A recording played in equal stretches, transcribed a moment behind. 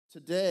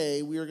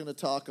Today, we are going to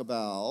talk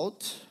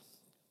about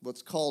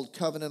what's called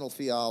covenantal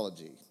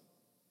theology.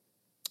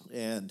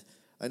 And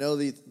I know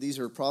these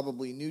are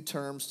probably new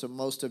terms to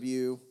most of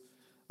you.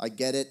 I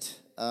get it.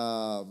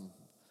 But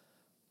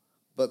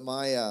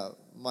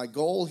my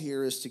goal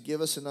here is to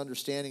give us an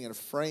understanding and a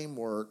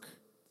framework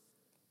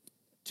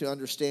to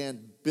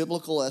understand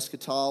biblical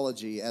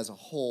eschatology as a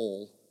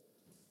whole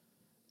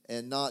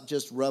and not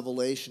just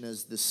Revelation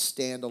as this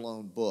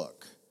standalone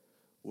book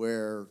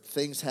where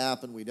things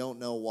happen, we don't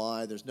know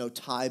why, there's no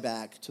tie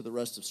back to the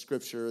rest of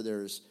Scripture,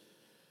 there's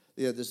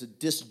a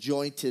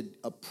disjointed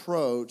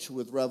approach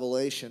with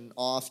Revelation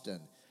often.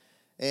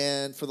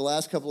 And for the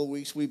last couple of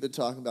weeks, we've been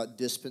talking about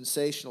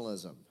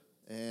dispensationalism.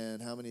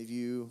 And how many of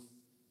you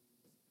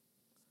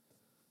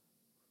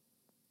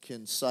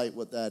can cite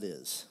what that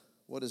is?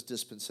 What is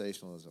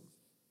dispensationalism?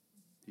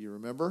 Do you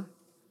remember?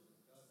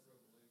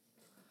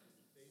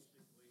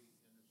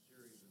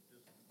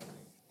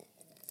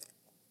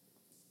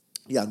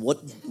 Yeah, and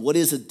what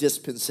is a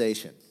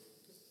dispensation?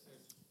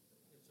 It's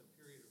a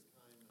period of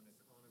time, an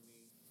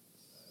economy,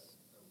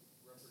 a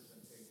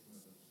representation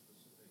of a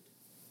specific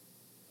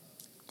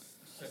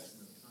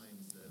section of time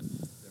that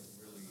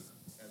really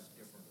has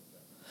different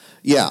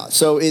effects. Yeah,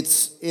 so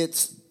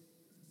it's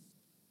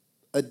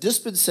a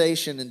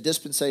dispensation in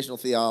dispensational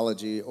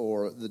theology,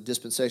 or the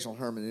dispensational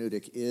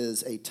hermeneutic,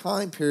 is a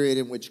time period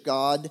in which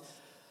God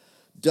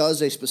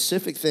does a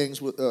specific thing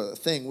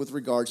with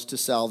regards to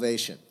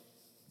salvation.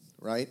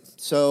 Right?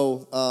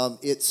 So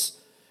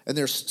and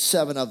there's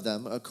 7 of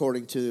them,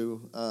 according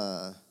to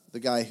the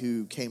guy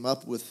who came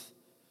up with,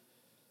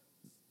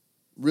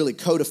 really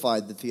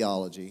codified the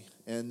theology.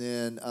 And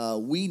then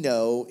we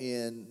know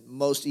in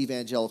most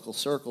evangelical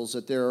circles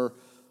that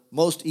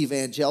most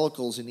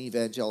evangelicals in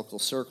evangelical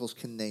circles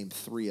can name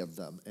 3 of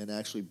them and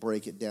actually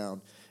break it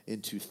down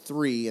into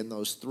 3. And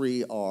those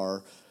 3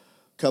 are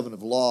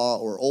covenant of law,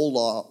 or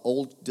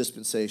old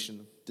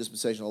dispensation,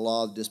 dispensational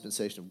law, the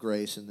dispensation of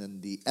grace, and then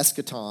the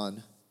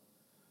eschaton,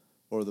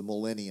 or the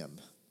millennium.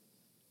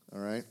 All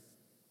right?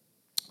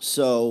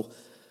 So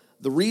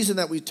the reason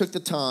that we took the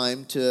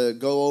time to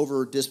go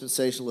over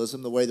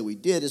dispensationalism the way that we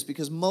did is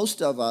because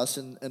most of us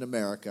in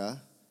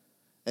America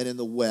and in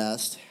the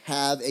West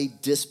have a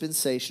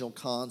dispensational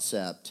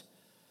concept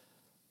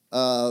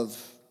of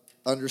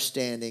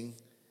understanding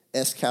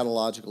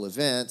eschatological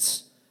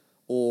events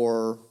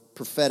or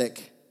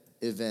prophetic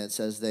events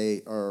as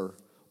they are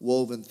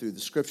woven through the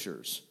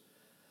Scriptures.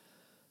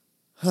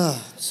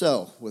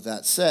 So, with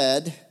that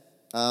said,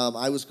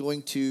 I was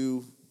going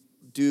to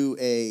do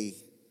a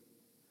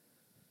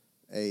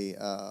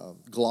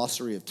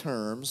glossary of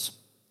terms,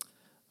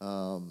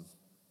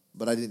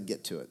 but I didn't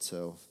get to it,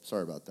 so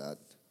sorry about that.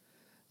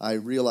 I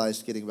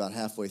realized getting about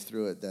halfway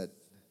through it that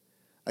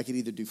I could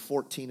either do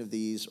 14 of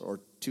these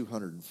or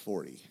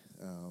 240,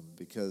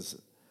 because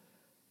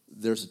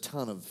there's a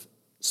ton of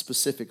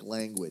specific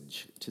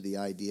language to the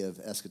idea of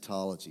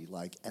eschatology,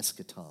 like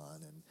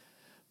eschaton and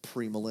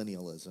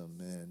premillennialism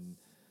and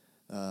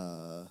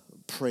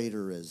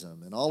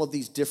preterism and all of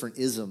these different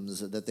isms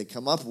that they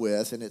come up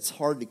with, and it's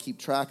hard to keep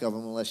track of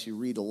them unless you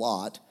read a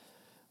lot.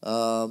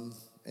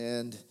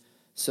 And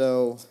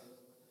so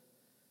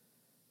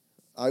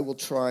I will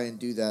try and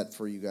do that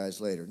for you guys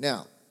later.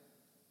 Now,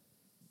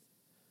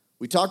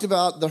 we talked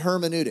about the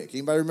hermeneutic.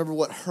 Anybody remember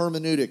what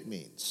hermeneutic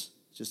means?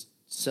 Just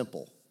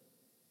simple.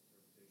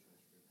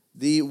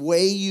 The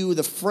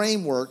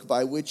framework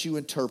by which you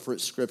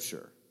interpret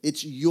Scripture.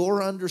 It's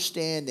your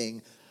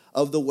understanding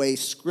of the way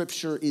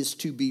Scripture is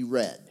to be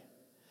read.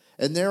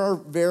 And there are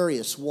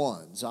various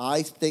ones.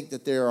 I think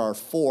that there are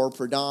 4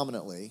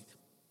 predominantly.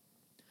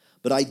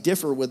 But I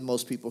differ with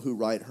most people who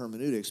write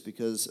hermeneutics,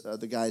 because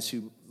the guys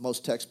who,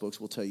 most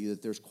textbooks will tell you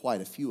that there's quite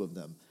a few of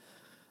them.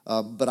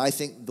 But I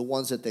think the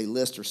ones that they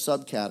list are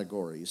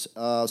subcategories.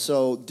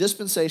 So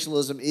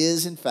dispensationalism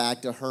is, in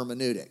fact, a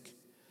hermeneutic.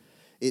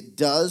 It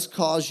does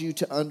cause you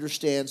to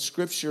understand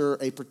Scripture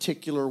a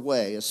particular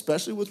way,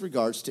 especially with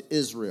regards to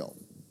Israel.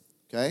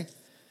 Okay?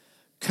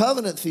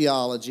 Covenant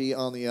theology,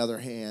 on the other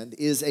hand,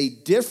 is a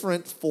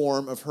different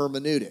form of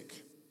hermeneutic.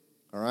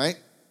 All right?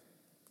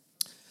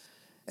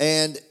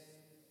 And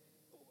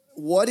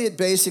what it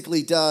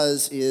basically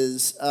does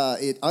is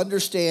it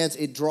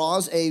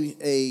draws an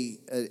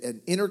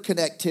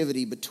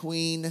interconnectivity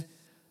between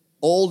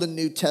Old and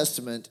New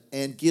Testament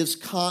and gives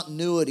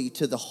continuity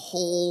to the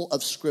whole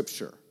of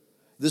Scripture.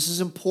 This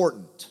is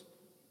important.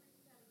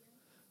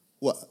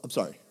 What? I'm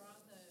sorry.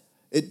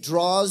 It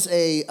draws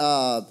an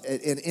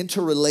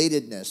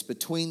interrelatedness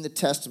between the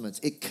testaments.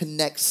 It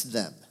connects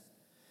them.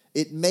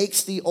 It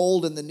makes the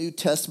Old and the New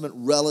Testament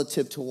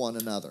relative to one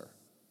another.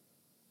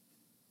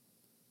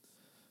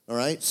 All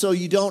right? So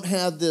you don't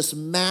have this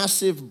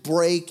massive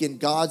break in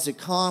God's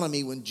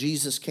economy when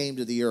Jesus came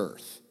to the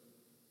earth.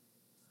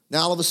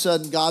 Now all of a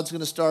sudden, God's going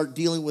to start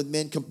dealing with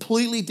men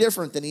completely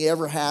different than he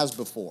ever has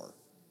before.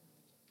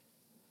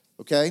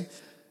 Okay?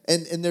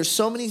 And there's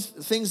so many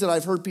things that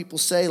I've heard people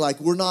say,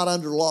 like, we're not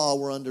under law,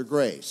 we're under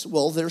grace.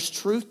 Well, there's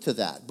truth to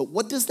that. But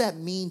what does that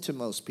mean to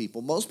most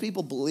people? Most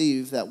people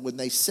believe that when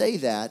they say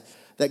that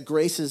that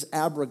grace has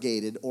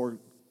abrogated or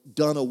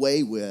done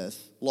away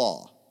with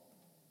law.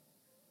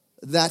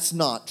 That's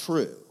not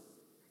true.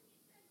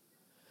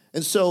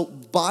 And so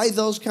by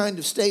those kind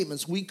of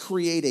statements, we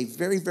create a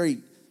very,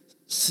 very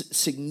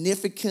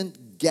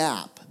significant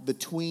gap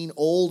between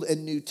Old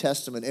and New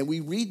Testament, and we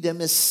read them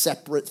as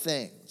separate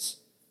things.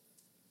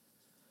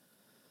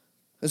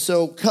 And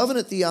so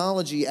covenant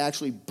theology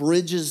actually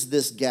bridges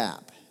this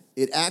gap.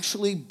 It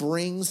actually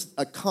brings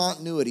a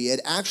continuity. It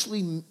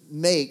actually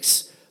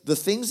makes the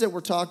things that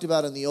were talked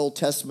about in the Old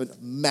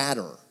Testament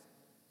matter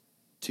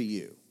to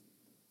you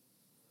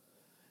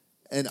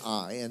and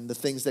I, and the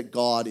things that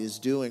God is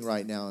doing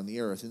right now in the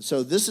earth. And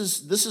so this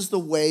is the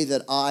way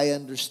that I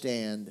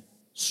understand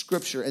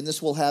Scripture, and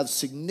this will have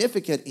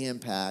significant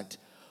impact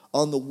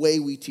on the way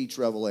we teach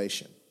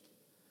Revelation.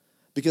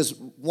 Because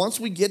once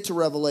we get to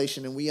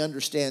Revelation and we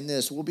understand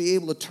this, we'll be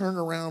able to turn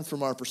around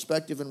from our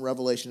perspective in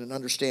Revelation and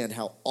understand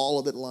how all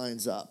of it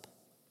lines up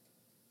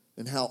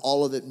and how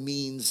all of it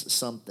means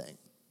something.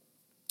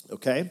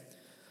 Okay?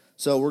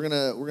 So we're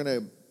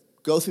gonna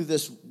go through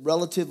this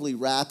relatively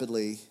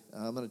rapidly.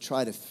 I'm going to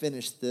try to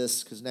finish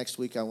this because next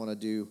week I want to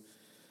do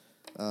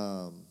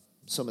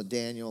some of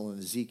Daniel and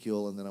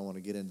Ezekiel, and then I want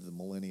to get into the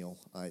millennial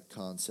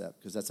concept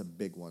because that's a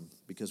big one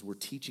because we're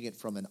teaching it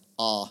from an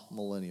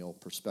millennial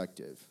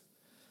perspective.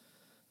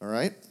 All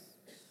right?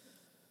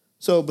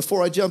 So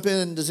before I jump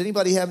in, does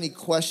anybody have any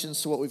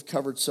questions to what we've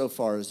covered so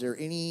far? Is there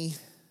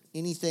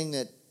anything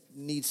that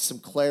needs some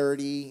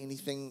clarity?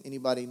 Anything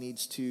anybody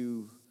needs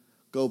to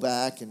go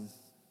back and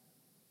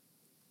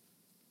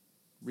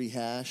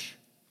rehash?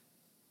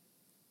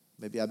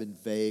 Maybe I've been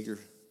vague or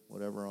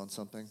whatever on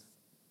something.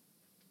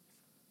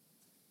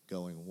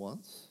 Going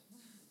once.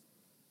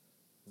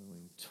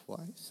 Going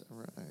twice. All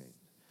right.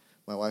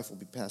 My wife will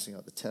be passing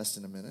out the test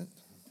in a minute.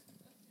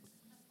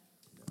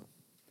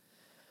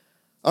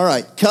 All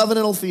right,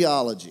 covenantal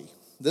theology.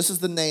 This is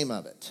the name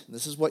of it.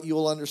 This is what you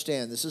will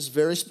understand. This is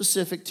very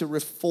specific to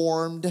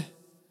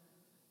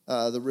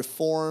the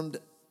Reformed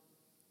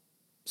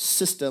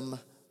system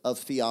of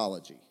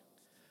theology.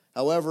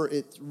 However,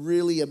 it's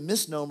really a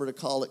misnomer to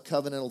call it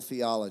covenantal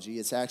theology.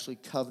 It's actually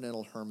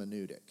covenantal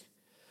hermeneutic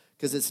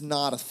because it's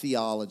not a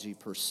theology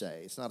per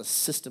se. It's not a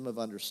system of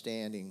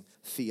understanding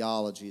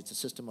theology. It's a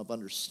system of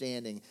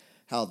understanding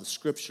how the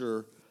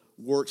Scripture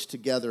works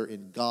together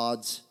in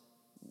God's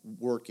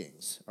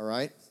workings, all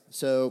right?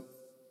 So,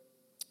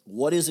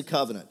 what is a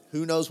covenant?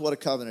 Who knows what a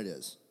covenant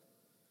is?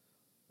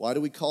 Why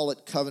do we call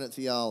it covenant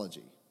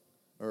theology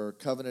or a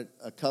covenant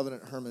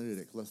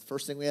hermeneutic? The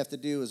first thing we have to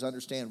do is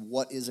understand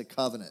what is a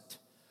covenant.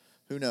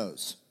 Who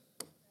knows?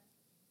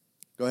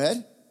 Go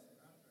ahead.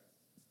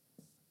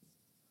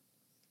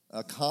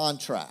 A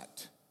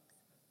contract.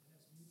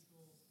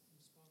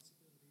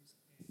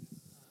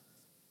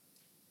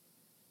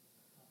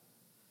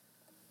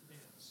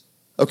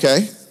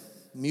 Okay.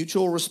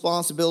 Mutual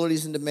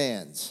responsibilities and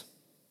demands.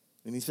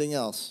 Anything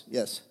else?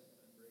 Yes.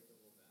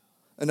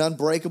 An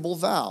unbreakable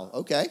vow.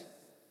 Okay.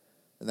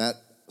 And that,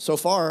 so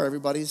far,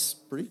 everybody's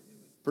pretty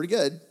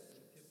good.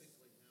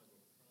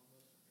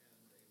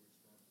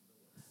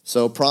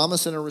 So,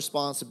 promise and a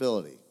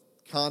responsibility.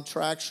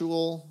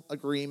 Contractual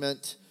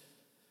agreement.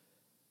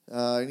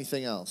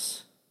 Anything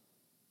else?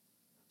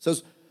 So,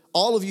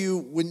 all of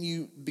you,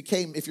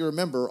 if you're a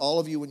member, all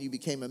of you, when you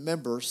became a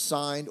member,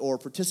 signed or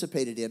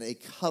participated in a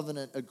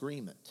covenant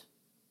agreement.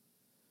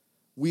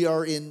 We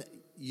are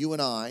you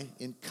and I,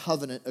 in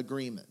covenant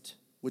agreement,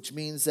 which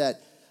means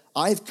that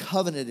I've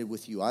covenanted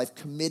with you. I've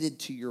committed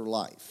to your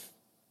life.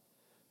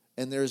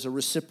 And there's a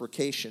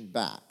reciprocation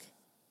back.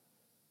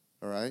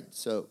 All right?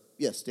 So,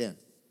 yes, Dan.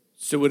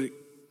 So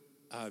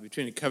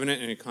between a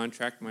covenant and a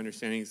contract, my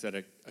understanding is that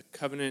a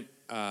covenant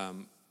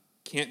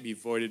can't be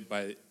voided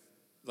by,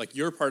 like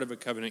your part of a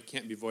covenant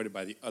can't be voided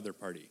by the other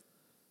party.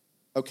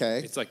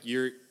 Okay. It's like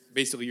you're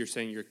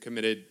saying you're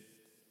committed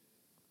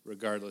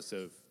regardless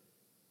of.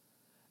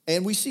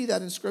 And we see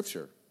that in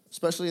Scripture,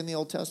 especially in the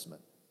Old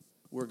Testament,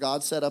 where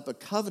God set up a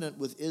covenant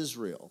with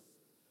Israel.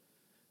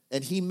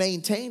 And he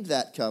maintained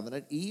that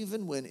covenant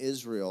even when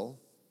Israel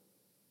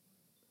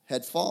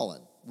had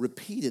fallen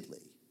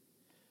repeatedly.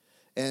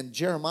 And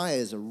Jeremiah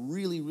is a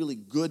really, really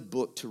good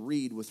book to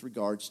read with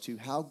regards to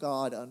how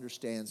God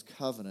understands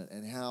covenant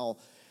and how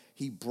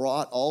he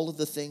brought all of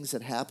the things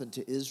that happened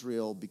to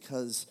Israel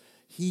because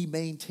he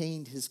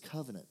maintained his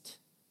covenant.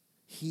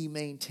 He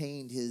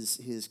maintained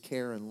his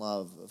care and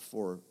love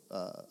for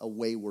a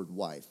wayward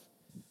wife.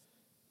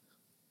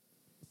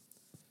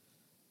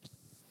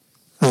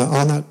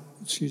 On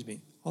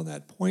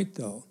that point,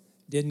 though,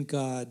 didn't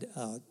God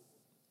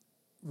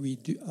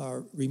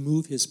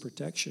remove his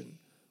protection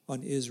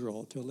on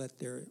Israel to let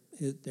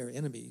their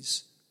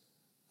enemies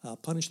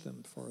punish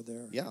them for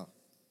their...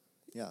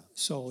 Yeah.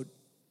 So...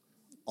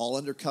 all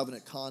under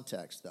covenant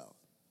context, though.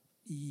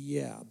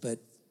 Yeah, but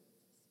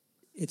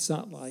it's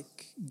not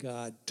like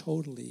God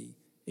totally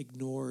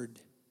ignored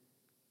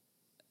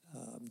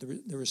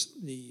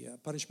the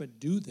punishment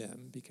due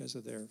them because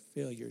of their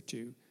failure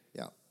to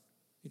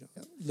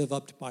live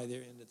up to by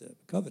their end of the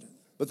covenant.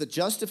 But the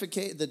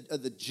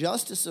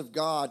justice of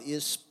God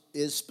is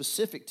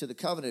specific to the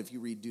covenant if you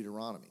read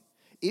Deuteronomy.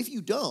 If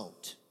you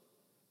don't,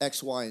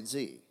 X, Y, and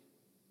Z.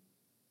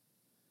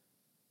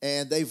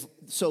 And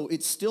so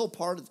it's still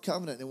part of the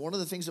covenant. And one of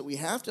the things that we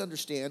have to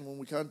understand when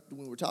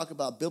we're talking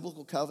about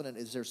biblical covenant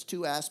is there's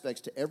two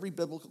aspects to every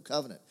biblical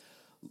covenant: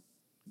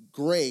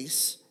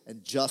 grace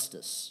and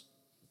justice.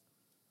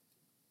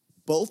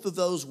 Both of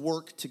those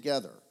work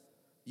together.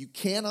 You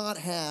cannot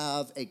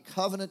have a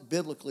covenant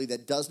biblically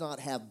that does not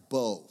have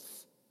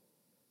both.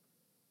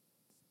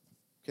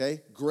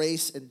 Okay?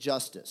 Grace and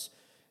justice.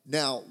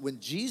 Now, when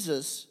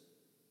Jesus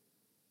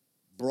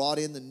brought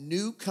in the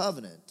new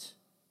covenant,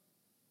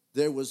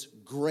 there was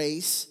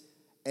grace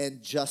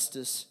and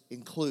justice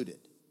included.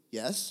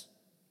 Yes?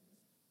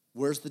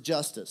 Where's the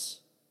justice?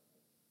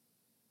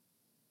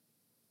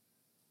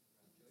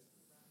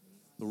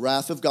 The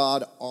wrath of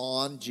God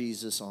on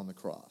Jesus on the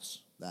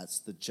cross. That's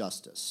the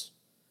justice.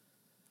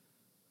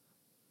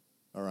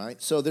 All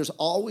right? So there's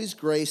always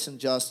grace and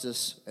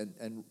justice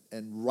and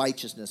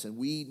righteousness. And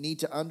we need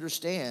to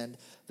understand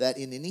that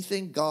in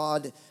anything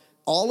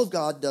all of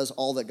God does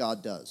all that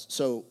God does.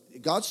 So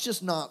God's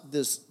just not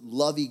this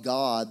lovey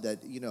God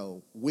that,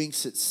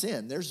 winks at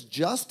sin. There's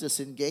justice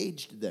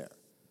engaged there.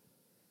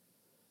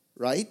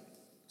 Right?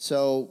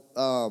 So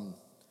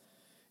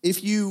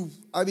if you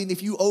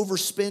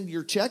overspend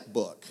your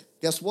checkbook,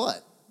 guess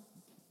what?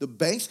 The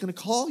bank's going to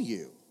call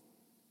you.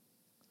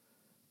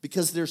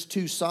 Because there's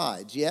two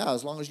sides. Yeah,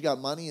 as long as you got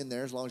money in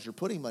there, as long as you're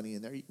putting money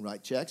in there, you can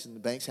write checks and the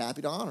bank's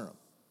happy to honor them.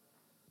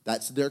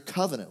 That's their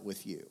covenant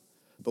with you.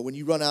 But when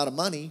you run out of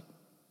money,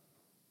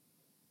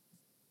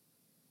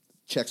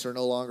 checks are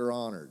no longer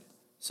honored.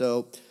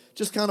 So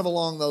just kind of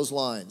along those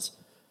lines.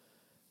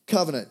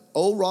 Covenant.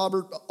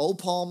 O.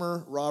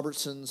 Palmer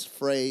Robertson's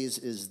phrase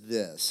is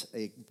this: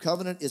 a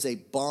covenant is a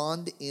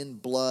bond in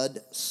blood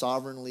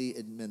sovereignly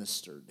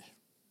administered.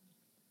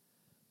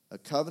 A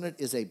covenant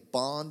is a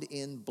bond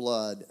in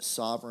blood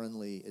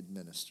sovereignly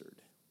administered.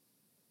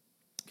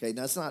 Okay,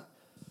 now it's not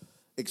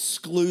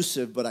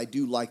exclusive, but I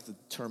do like the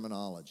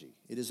terminology.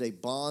 It is a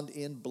bond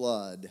in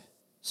blood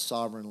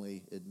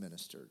sovereignly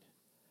administered.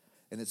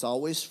 And it's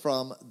always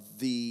from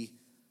the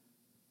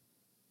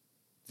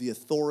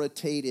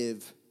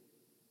authoritative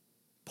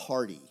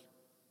party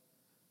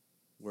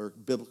where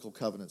biblical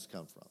covenants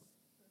come from.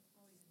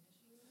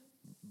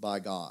 By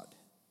God.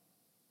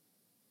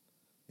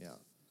 Yeah.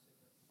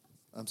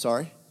 I'm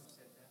sorry?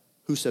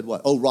 Who said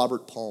what? Oh,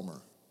 Robert Palmer.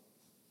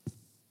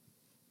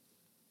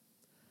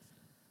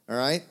 All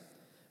right?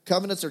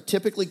 Covenants are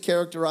typically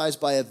characterized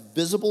by a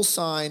visible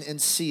sign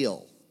and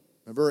seal.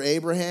 Remember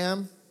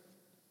Abraham?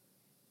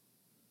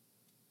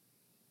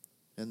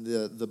 And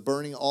the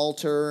burning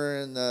altar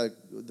and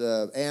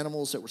the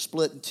animals that were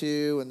split in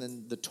two, and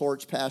then the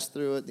torch passed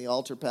through it and the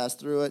altar passed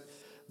through it.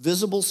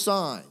 Visible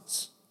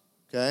signs.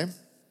 Okay?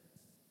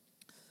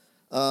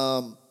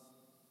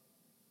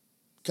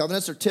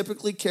 Covenants are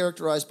typically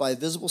characterized by a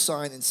visible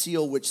sign and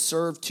seal which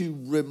serve to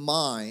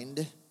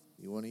remind,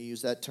 you want to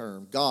use that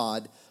term,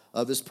 God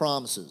of his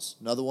promises.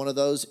 Another one of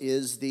those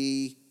is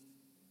say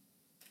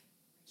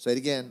it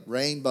again,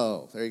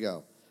 rainbow. There you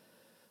go.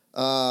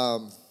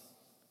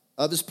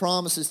 Of his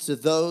promises to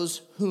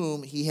those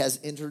whom he has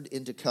entered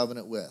into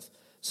covenant with.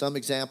 Some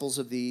examples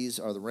of these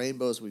are the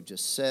rainbows we've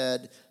just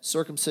said,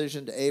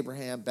 circumcision to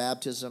Abraham,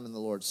 baptism, and the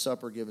Lord's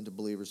Supper given to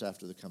believers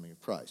after the coming of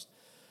Christ.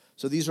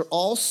 So these are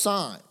all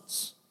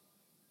signs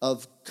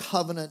of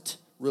covenant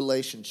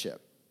relationship.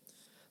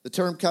 The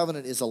term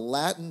covenant is a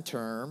Latin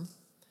term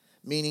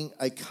meaning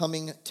a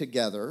coming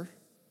together.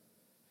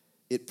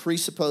 It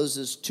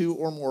presupposes two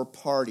or more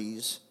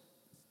parties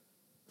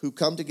who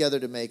come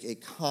together to make a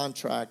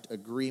contract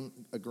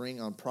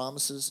agreeing on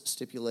promises,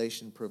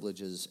 stipulation,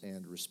 privileges,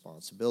 and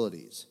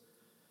responsibilities.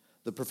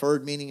 The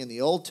preferred meaning in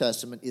the Old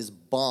Testament is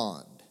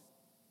bond.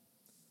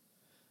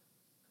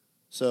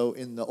 So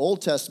in the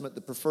Old Testament,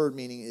 the preferred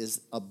meaning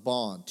is a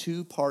bond.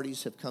 Two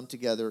parties have come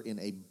together in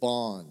a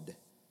bond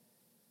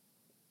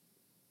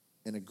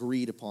and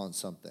agreed upon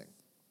something.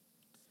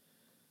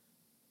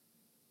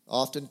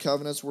 Often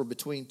covenants were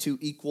between two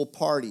equal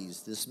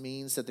parties. This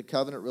means that the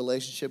covenant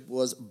relationship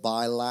was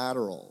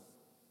bilateral.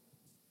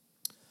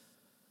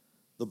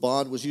 The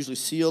bond was usually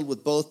sealed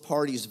with both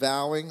parties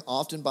vowing,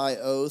 often by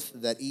oath,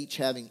 that each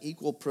having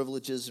equal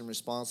privileges and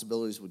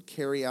responsibilities would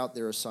carry out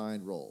their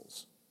assigned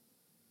roles.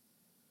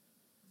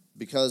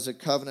 Because a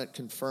covenant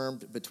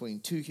confirmed between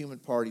two human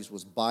parties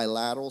was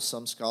bilateral,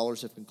 some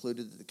scholars have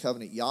concluded that the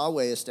covenant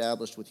Yahweh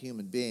established with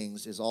human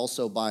beings is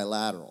also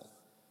bilateral.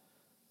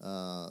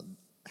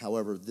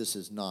 However, this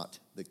is not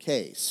the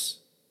case.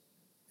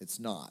 It's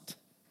not.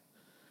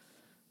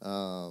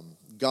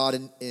 God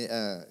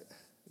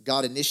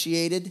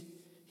initiated.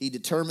 He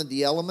determined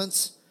the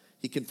elements.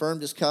 He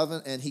confirmed his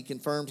covenant, and he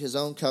confirmed his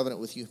own covenant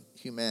with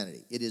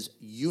humanity. It is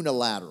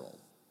unilateral.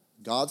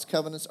 God's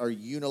covenants are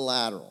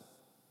unilateral.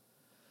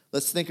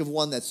 Let's think of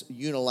one that's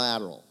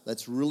unilateral.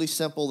 That's really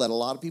simple, that a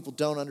lot of people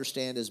don't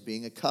understand as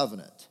being a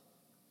covenant.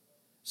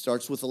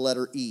 Starts with the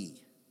letter E.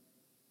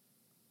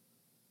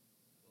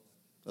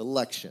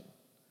 Election.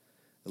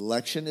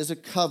 Election is a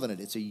covenant.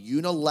 It's a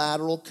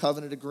unilateral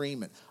covenant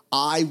agreement.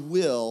 I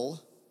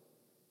will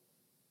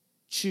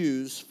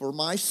choose for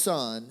my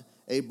son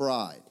a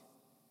bride.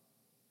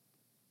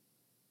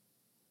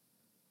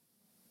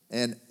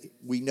 And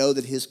we know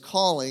that his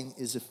calling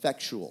is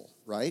effectual,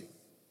 right?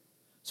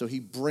 So he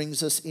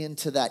brings us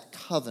into that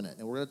covenant.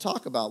 And we're going to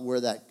talk about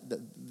where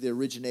the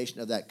origination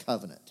of that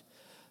covenant.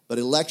 But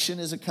election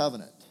is a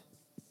covenant,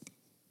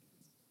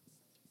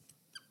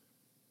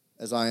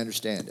 as I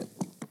understand it.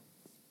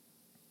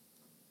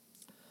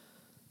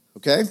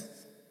 Okay?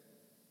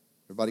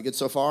 Everybody good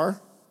so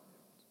far?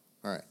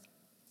 All right.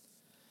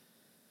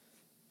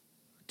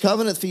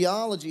 Covenant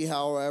theology,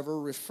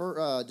 however,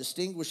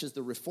 distinguishes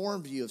the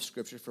Reformed view of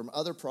Scripture from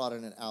other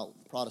Protestant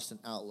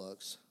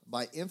outlooks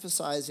by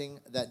emphasizing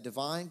that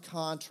divine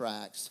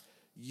contracts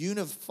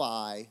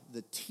unify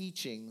the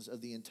teachings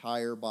of the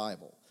entire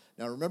Bible.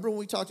 Now, remember when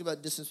we talked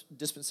about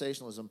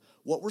dispensationalism,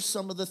 what were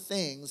some of the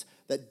things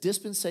that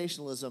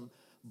dispensationalism,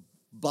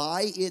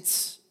 by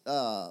its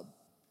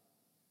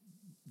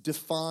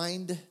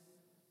defined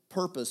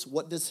purpose,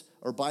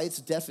 by its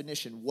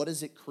definition, what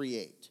does it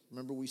create?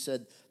 Remember we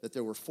said that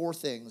there were 4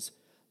 things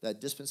that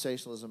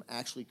dispensationalism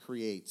actually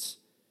creates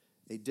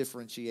a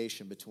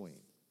differentiation between.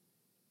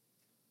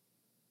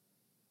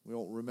 We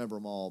don't remember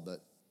them all,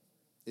 but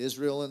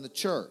Israel and the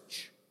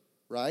church,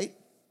 right?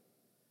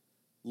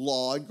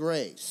 Law and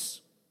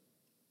grace,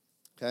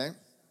 okay?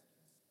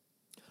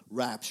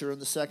 Rapture and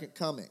the second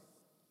coming.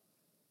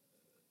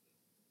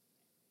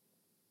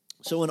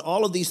 So in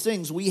all of these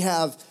things, we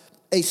have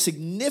a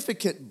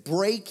significant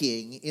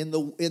breaking in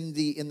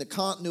the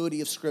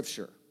continuity of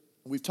Scripture.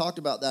 We've talked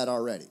about that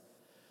already.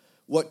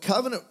 What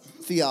covenant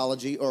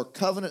theology or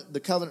the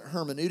covenant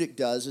hermeneutic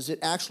does is it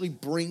actually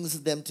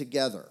brings them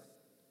together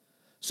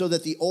so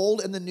that the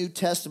Old and the New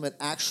Testament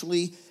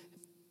actually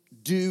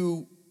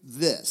do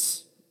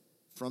this.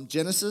 From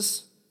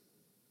Genesis,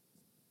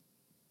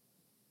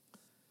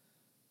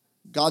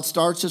 God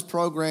starts his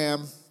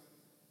program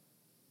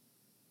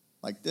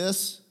like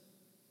this,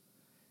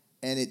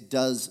 and it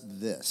does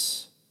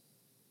this.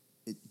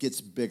 It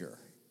gets bigger,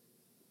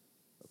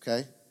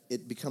 okay?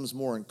 It becomes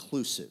more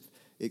inclusive.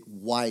 It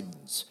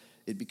widens.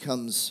 It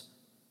becomes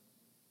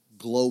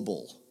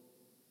global.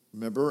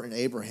 Remember in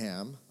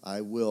Abraham,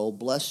 I will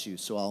bless you,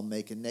 so I'll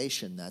make a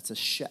nation. That's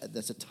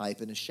a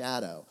type and a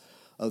shadow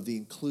of the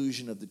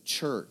inclusion of the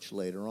church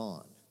later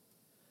on.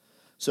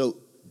 So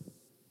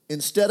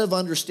instead of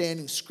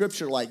understanding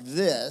Scripture like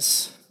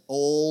this,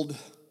 old,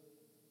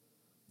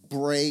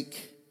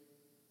 break,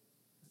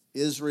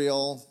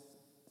 Israel,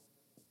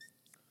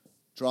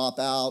 drop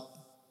out,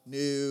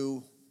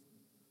 new,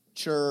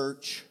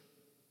 church,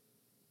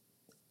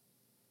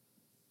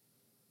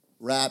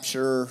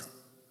 rapture,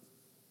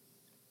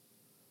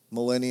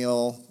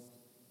 millennial,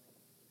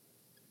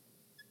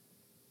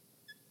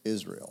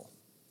 Israel.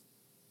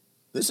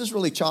 This is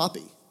really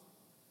choppy,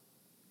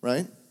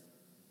 right?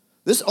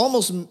 This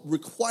almost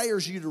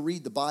requires you to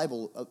read the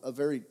Bible a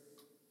very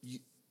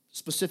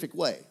specific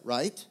way,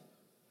 right?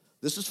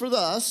 This is for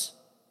us.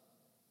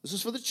 This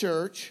is for the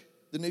church,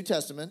 the New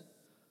Testament.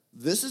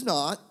 This is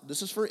not.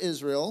 This is for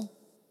Israel.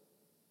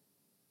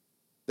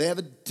 They have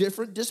a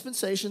different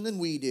dispensation than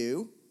we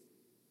do.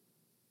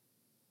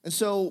 And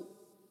so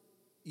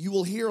you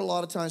will hear a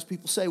lot of times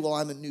people say, well,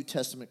 I'm a New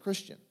Testament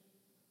Christian.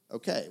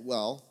 Okay,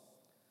 well,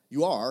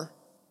 you are,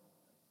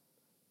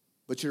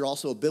 but you're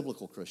also a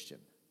biblical Christian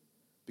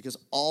because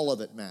all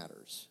of it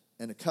matters.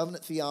 And a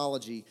covenant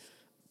theology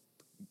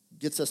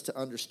gets us to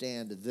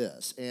understand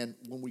this. And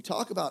when we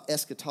talk about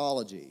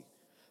eschatology,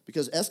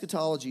 because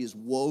eschatology is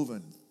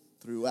woven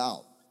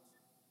throughout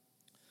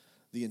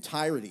the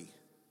entirety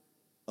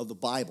of the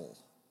Bible,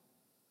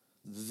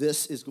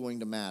 this is going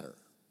to matter.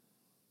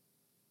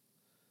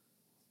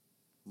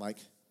 Mike?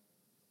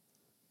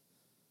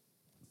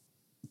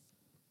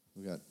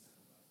 We got...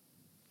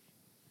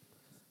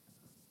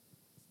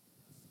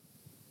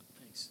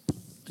 Thanks.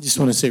 I just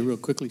want to say real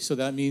quickly, so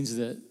that means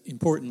that,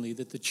 importantly,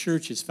 that the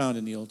church is found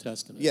in the Old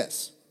Testament.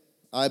 Yes,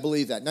 I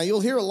believe that. Now,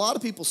 you'll hear a lot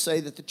of people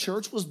say that the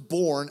church was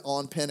born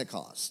on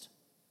Pentecost.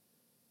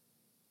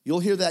 You'll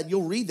hear that,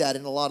 you'll read that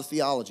in a lot of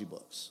theology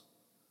books.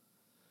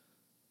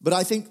 But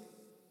I think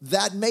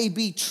that may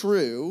be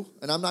true,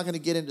 and I'm not going to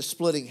get into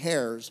splitting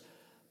hairs,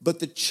 but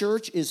the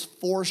church is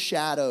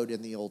foreshadowed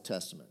in the Old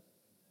Testament.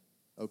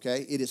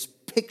 Okay? It is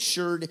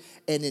pictured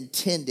and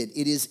intended.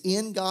 It is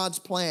in God's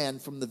plan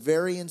from the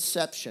very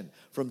inception,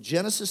 from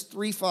Genesis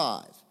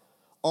 3:5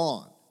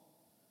 on.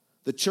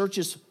 The church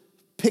is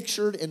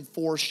pictured and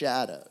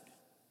foreshadowed.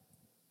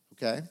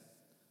 Okay?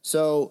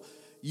 So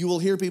you will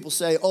hear people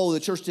say, oh, the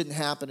church didn't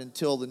happen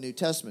until the New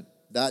Testament.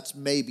 That's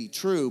maybe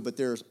true, but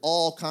there's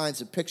all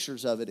kinds of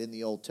pictures of it in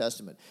the Old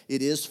Testament.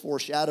 It is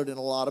foreshadowed, and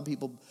a lot of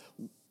people,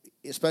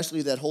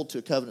 especially that hold to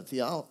a covenant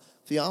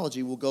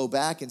theology, will go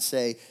back and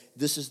say,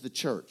 this is the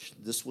church.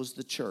 This was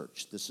the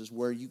church. This is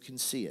where you can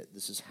see it.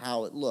 This is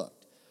how it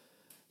looked.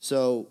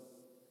 So,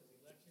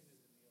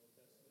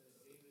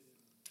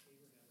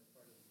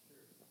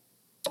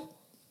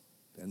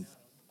 and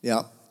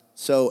yeah.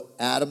 So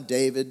Adam,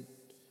 David,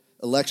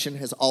 Election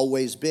has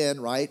always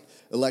been, right?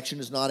 Election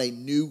is not a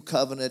new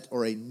covenant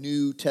or a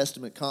New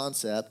Testament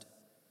concept,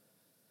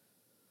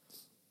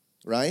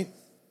 right?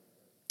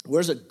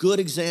 Where's a good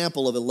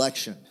example of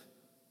election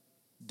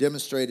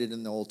demonstrated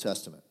in the Old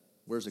Testament?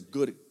 Where's a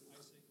good...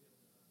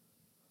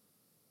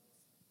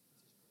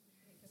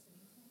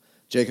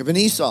 Jacob and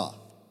Esau.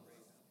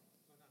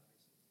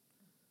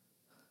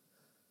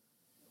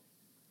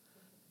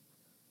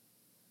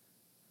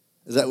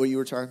 Is that what you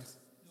were trying?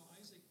 No,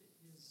 Isaac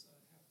is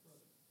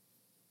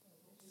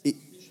half-brother.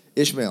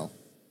 Ishmael.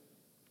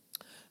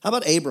 How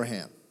about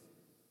Abraham?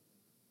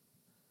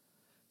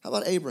 How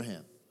about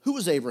Abraham? Who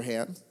was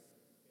Abraham?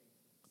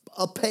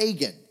 A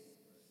pagan.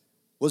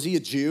 Was he a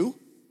Jew?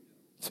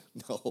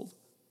 No.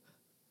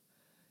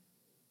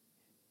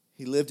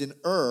 He lived in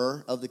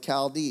Ur of the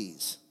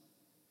Chaldees.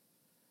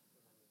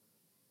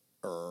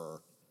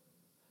 Ur.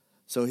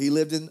 So he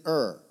lived in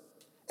Ur.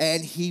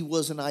 And he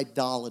was an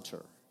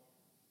idolater.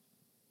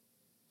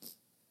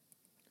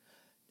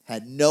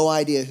 Had no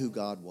idea who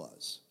God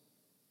was.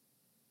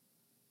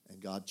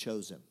 And God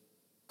chose him,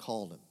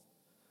 called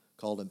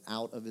him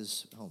out of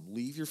his home.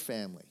 Leave your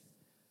family.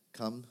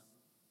 Come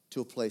to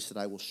a place that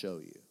I will show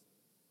you.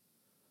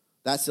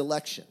 That's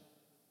election.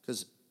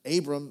 Because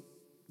Abram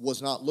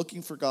was not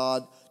looking for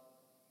God,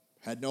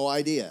 had no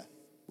idea,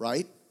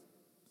 right?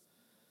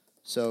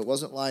 So it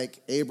wasn't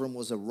like Abram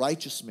was a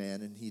righteous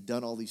man and he'd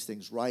done all these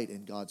things right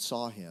and God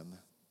saw him.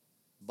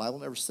 The Bible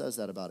never says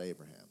that about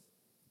Abraham,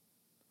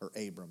 or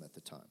Abram at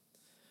the time.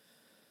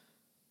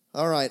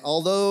 All right,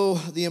 although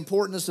the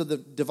importance of the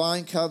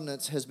divine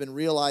covenants has been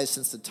realized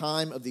since the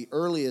time of the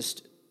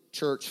earliest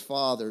church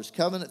fathers,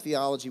 covenant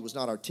theology was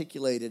not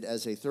articulated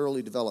as a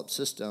thoroughly developed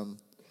system,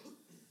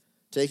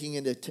 taking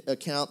into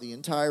account the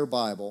entire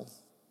Bible,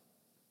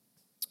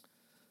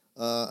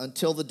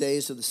 until the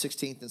days of the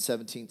 16th and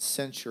 17th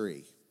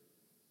century.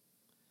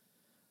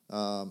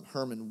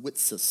 Herman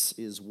Witzes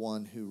is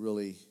one who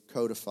really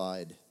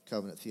codified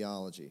covenant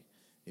theology,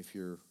 if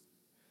you're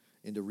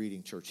into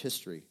reading church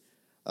history.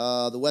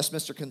 The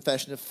Westminster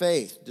Confession of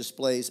Faith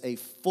displays a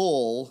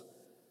full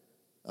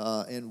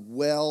and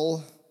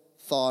well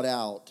thought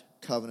out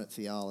covenant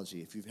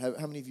theology.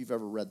 How many of you have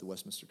ever read the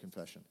Westminster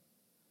Confession?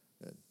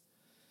 Good.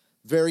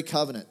 Very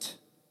covenantal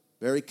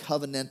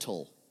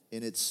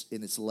in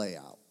its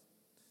layout.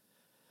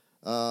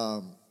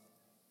 So,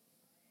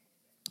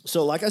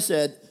 like I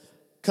said,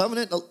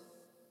 covenant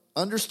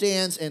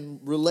understands and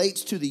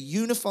relates to the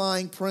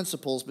unifying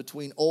principles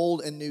between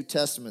Old and New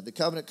Testament. The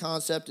covenant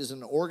concept is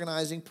an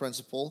organizing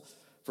principle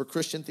for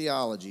Christian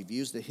theology,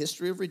 views the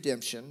history of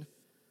redemption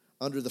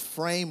under the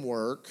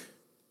framework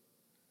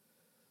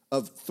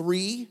of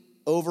three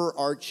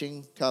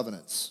overarching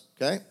covenants.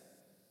 Okay?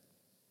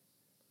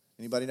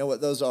 Anybody know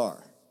what those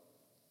are?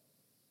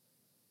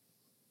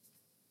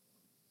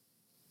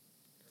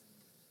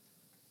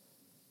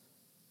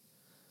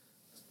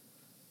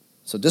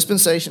 So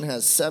dispensation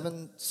has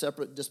 7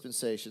 separate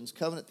dispensations.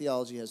 Covenant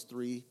theology has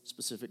 3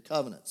 specific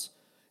covenants.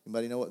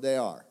 Anybody know what they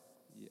are?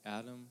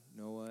 Adam,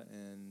 Noah,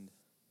 and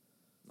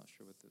I'm not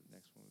sure what the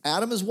next one was.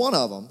 Adam is one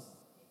of them.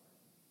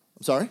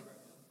 I'm sorry?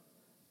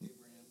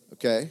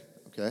 Okay.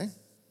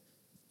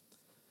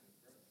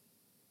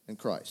 And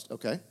Christ.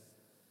 Okay.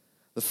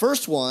 The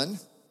first one, I'm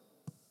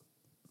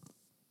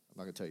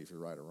not going to tell you if you're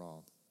right or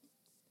wrong.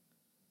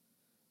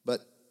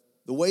 But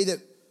the way that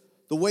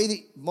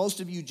most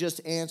of you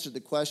just answered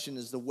the question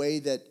is the way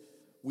that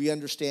we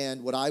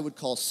understand what I would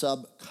call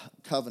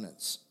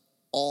sub-covenants.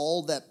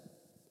 All that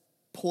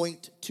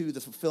point to the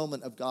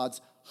fulfillment of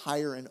God's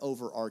higher and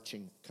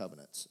overarching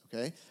covenants.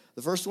 Okay?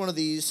 The first one of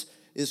these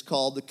is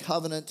called the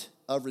covenant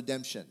of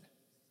redemption.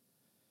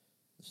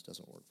 This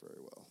doesn't work very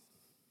well.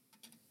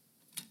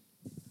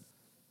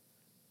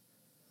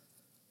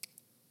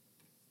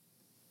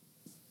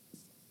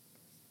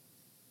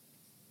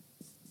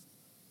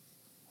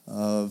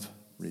 Of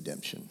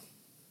redemption.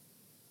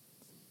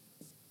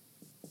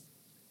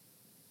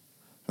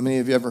 How many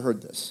of you ever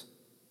heard this?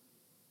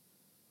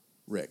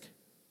 Rick.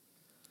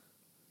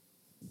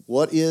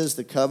 What is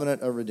the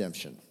covenant of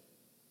redemption?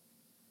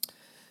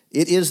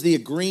 It is the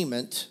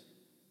agreement,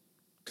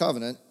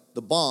 covenant,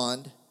 the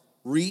bond,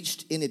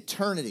 reached in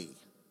eternity.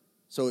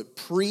 So it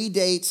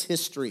predates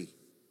history.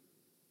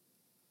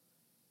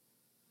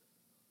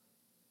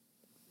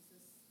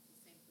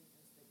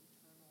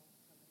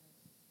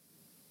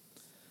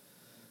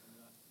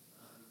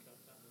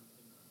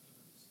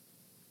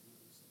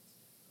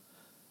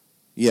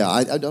 Yeah,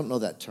 I don't know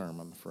that term,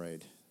 I'm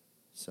afraid.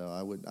 So I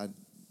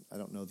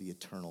don't know the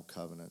eternal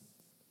covenant.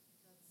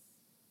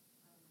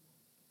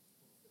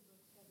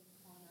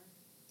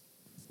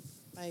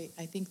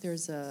 I think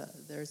there's a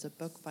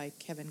book by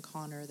Kevin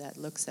Conner that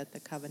looks at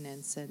the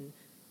covenants, and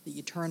the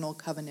eternal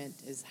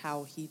covenant is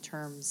how he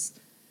terms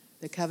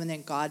the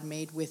covenant God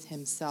made with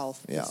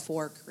himself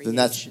before creation.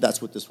 Then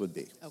that's what this would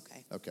be.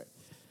 Okay.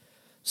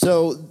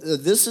 So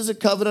this is a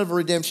covenant of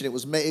redemption. It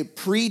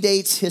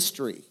predates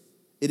history.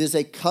 It is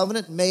a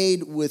covenant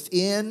made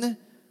within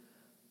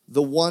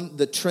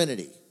the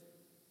Trinity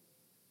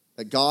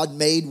that God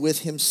made with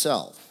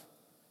himself.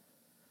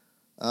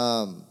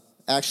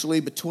 actually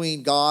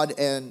between God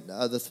and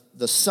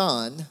the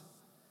Son,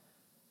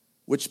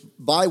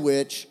 by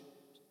which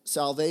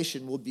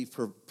salvation will be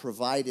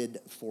provided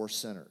for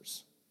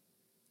sinners.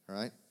 All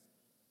right?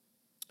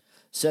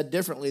 Said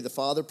differently, the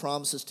Father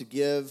promises to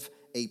give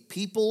a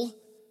people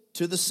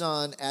to the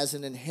Son as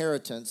an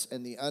inheritance,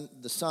 and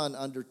the Son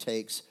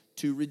undertakes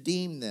to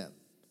redeem them.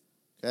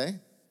 Okay?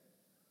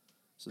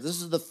 So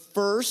this is the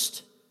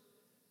first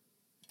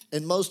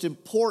and most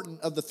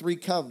important of the three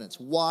covenants.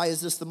 Why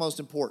is this the most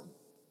important?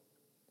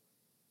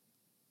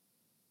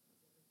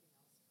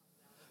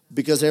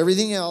 Because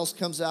everything else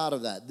comes out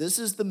of that. This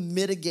is the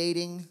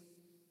mitigating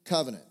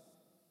covenant.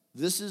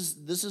 This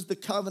is the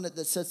covenant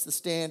that sets the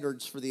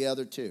standards for the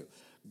other two.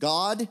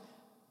 God,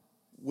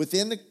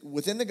 within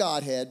the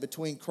Godhead,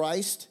 between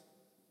Christ,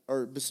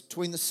 or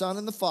between the Son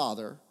and the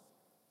Father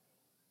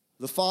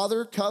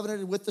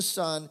covenanted with the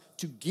Son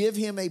to give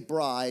him a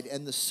bride,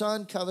 and the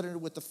Son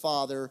covenanted with the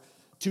Father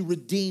to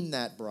redeem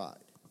that bride.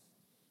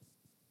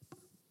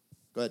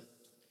 Go ahead.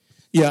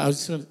 Yeah,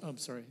 I'm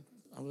sorry.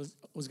 I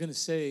was going to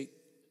say,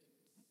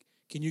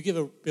 can you give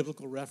a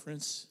biblical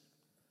reference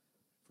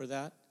for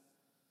that?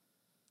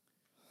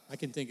 I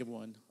can think of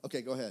one.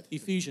 Okay, go ahead.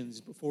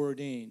 Ephesians,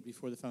 foreordained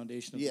before the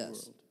foundation of the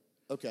world.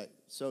 Okay,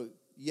 so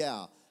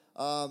yeah.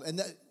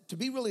 To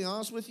be really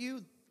honest with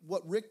you,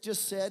 what Rick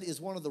just said is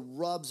one of the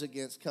rubs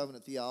against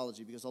covenant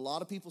theology, because a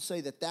lot of people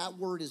say that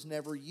word is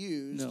never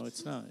used. No,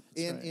 it's not.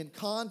 In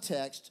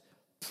context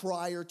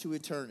prior to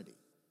eternity.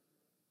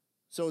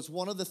 So it's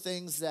one of the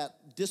things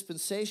that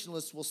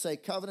dispensationalists will say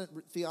covenant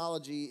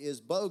theology is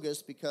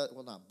bogus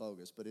not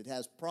bogus, but it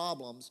has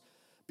problems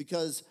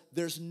because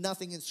there's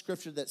nothing in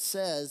Scripture that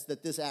says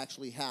that this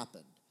actually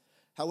happened.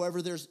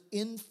 However, there's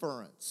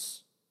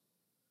inference,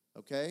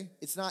 okay?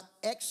 It's not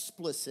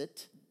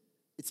explicit,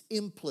 it's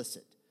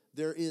implicit.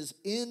 There is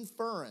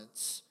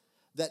inference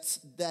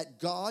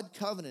that God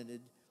covenanted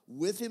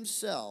with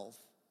himself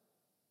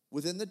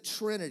within the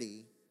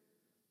Trinity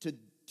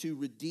to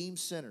redeem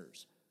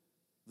sinners.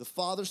 The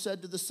Father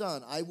said to the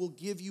Son, I will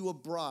give you a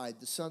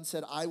bride. The Son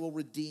said, I will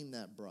redeem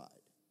that bride.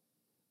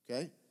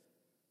 Okay?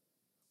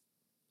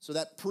 So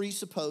that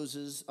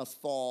presupposes a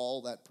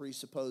fall. That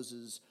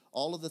presupposes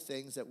all of the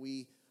things that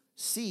we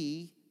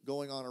see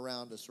going on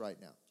around us right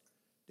now.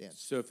 Dan.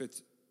 So if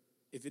it's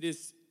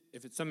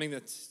something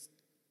that's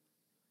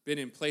been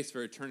in place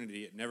for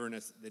eternity,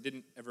 they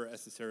didn't ever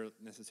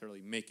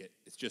necessarily make it.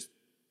 It's just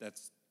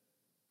that's.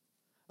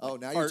 Oh,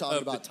 now you're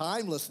talking about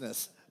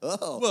timelessness.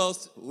 Oh, well,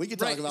 we could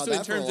talk about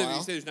that for a while. So in terms of,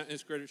 you say there's not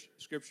in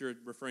Scripture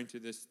referring to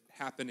this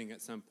happening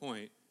at some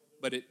point,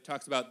 but it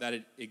talks about that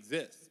it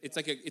exists. It's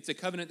like it's a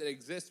covenant that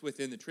exists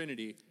within the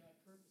Trinity,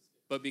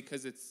 but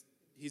because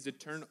he's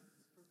eternal.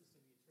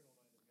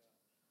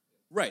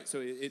 Right. So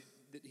he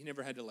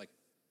never had to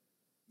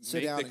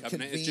sit make down the and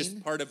covenant. convene. It's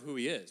just part of who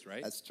he is,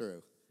 right? That's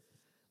true.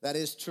 That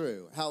is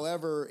true.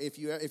 However, if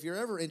you're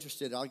ever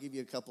interested, I'll give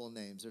you a couple of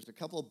names. There's a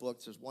couple of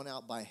books. There's one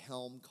out by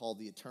Helm called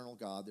The Eternal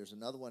God. There's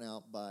another one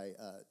out by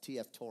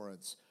T.F.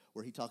 Torrance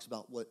where he talks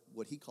about what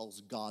he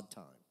calls God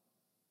time.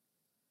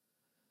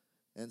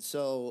 And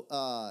so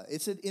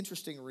it's an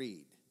interesting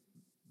read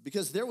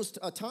because there was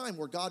a time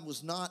where God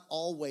was not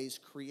always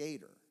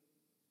creator,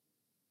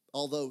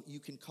 although you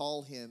can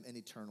call him an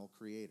eternal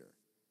creator.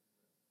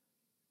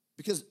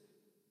 Because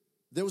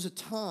there was a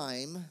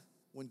time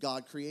when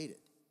God created.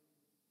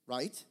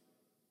 Right?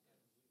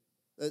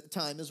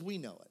 Time as we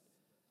know it.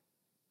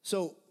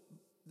 So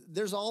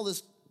there's all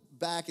this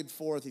back and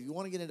forth. If you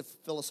want to get into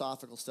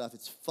philosophical stuff,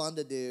 it's fun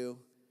to do.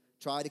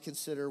 Try to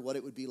consider what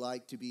it would be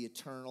like to be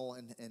eternal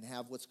and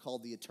have what's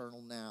called the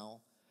eternal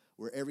now,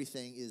 where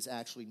everything is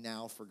actually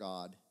now for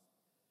God.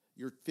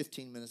 Your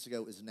 15 minutes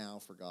ago is now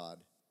for God.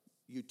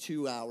 You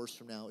 2 hours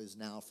from now is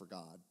now for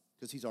God,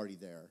 because he's already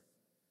there.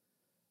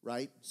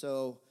 Right?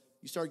 So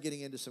you start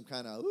getting into some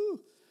kind of,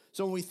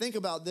 So when we think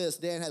about this,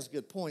 Dan has a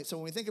good point. So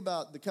when we think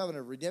about the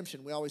covenant of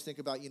redemption, we always think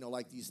about,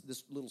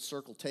 this little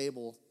circle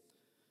table,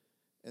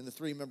 and the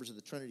three members of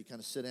the Trinity kind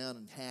of sit down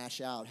and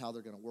hash out how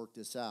they're going to work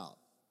this out.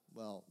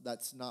 Well,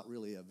 that's not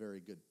really a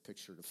very good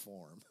picture to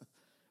form,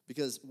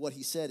 because what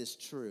he said is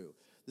true.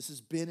 This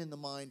has been in the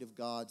mind of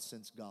God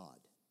since God.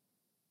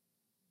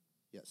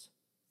 Yes?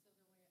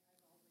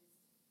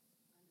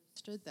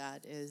 Understood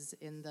that is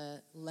in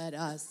the let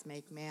us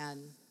make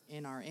man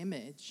in our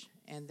image,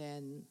 and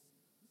then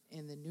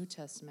in the New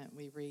Testament,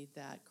 we read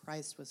that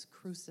Christ was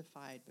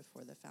crucified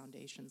before the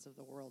foundations of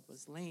the world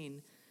was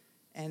laid,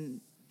 and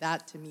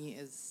that to me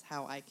is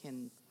how I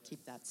can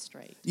keep that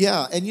straight.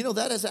 Yeah, and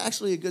that is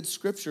actually a good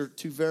scripture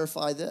to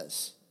verify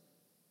this.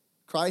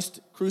 Christ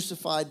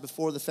crucified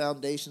before the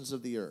foundations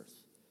of the earth.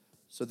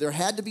 So there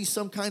had to be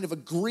some kind of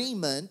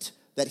agreement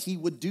that he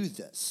would do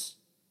this,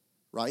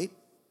 right?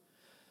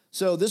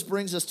 So this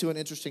brings us to an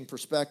interesting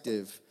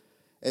perspective.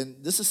 And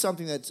this is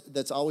something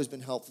that's always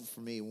been helpful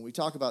for me. When we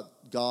talk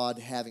about God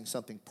having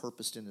something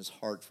purposed in his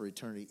heart for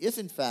eternity, if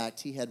in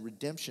fact he had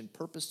redemption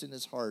purposed in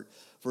his heart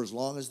for as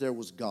long as there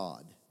was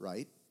God,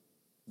 right?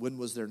 When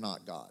was there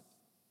not God?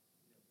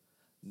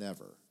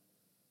 Never.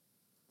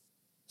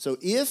 So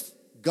if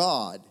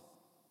God,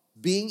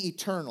 being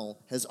eternal,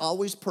 has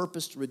always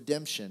purposed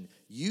redemption,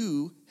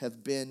 you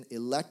have been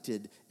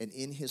elected and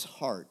in his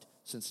heart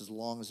since as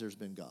long as there's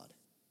been God.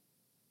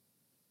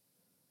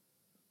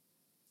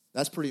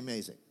 That's pretty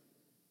amazing.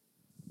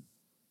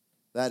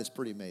 That is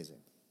pretty amazing.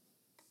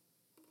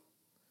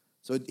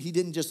 So he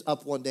didn't just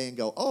up one day and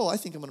go, oh, I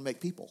think I'm going to make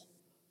people.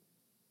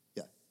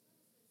 Yeah.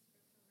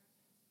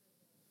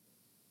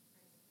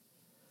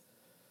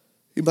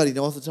 Anybody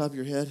know off the top of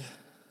your head?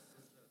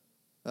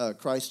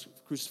 Christ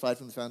crucified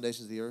from the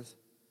foundations of the earth?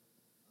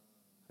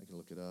 I can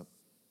look it up.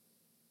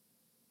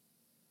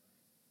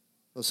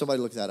 Well, somebody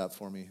look that up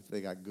for me if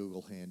they got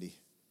Google handy.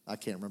 I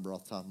can't remember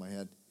off the top of my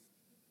head.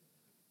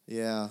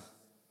 Yeah,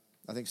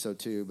 I think so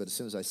too, but as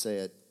soon as I say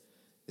it,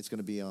 it's going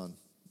to be on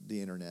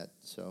the internet,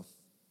 so.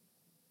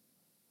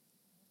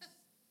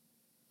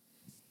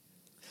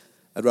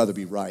 I'd rather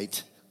be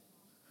right.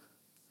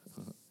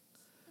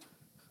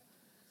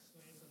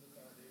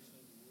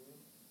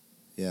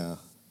 Yeah.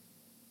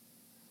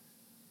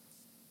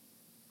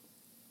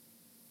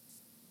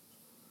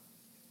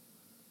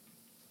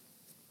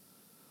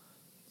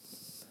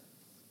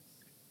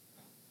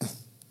 This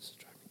is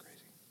driving me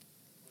crazy.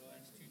 Well,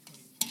 Acts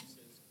 2:23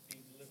 says,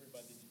 being delivered by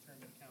the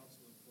determined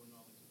counsel and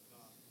foreknowledge of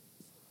God.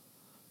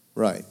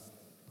 Right.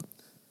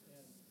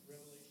 And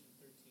Revelation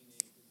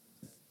 13:8 is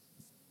the text.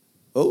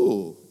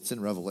 Oh, it's in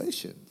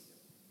Revelation.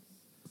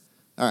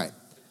 All right.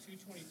 But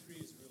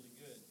 2:23 is really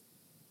good.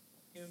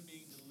 Him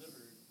being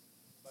delivered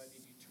by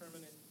the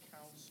determinate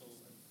counsel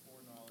and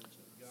foreknowledge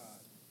of God.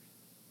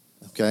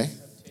 Okay.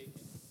 Have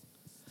taken.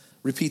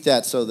 Repeat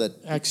that so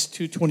that. Acts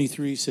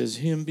 2:23 says,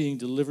 him being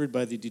delivered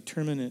by the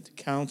determinate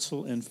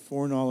counsel and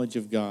foreknowledge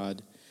of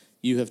God,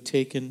 you have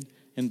taken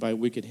and by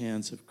wicked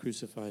hands have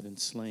crucified and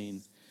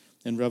slain.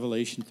 And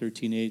Revelation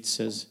 13:8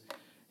 says,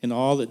 and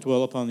all that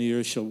dwell upon the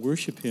earth shall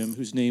worship him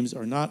whose names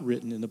are not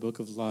written in the book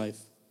of life,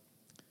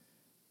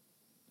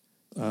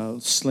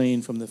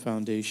 slain from the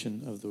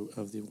foundation of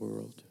the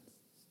world.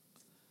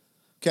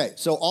 Okay,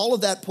 so all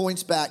of that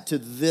points back to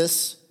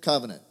this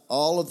covenant.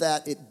 All of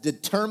that,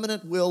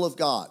 determinate will of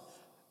God.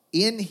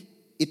 In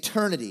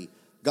eternity,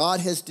 God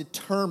has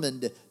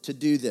determined to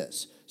do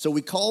this. So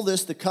we call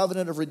this the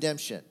covenant of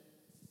redemption.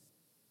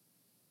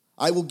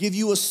 I will give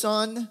you a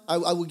son. I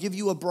will give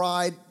you a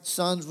bride.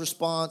 Son's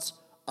response,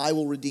 I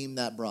will redeem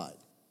that bride.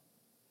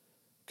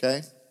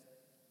 Okay?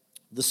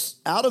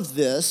 Out of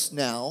this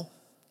now,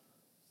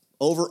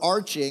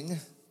 overarching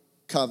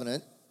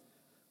covenant,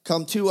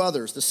 come two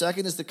others. The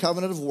second is the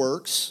covenant of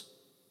works.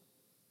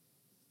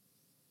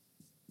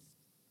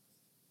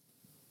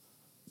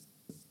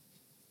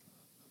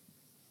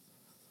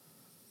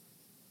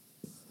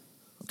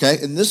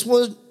 Okay, and this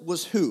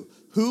was who?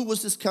 Who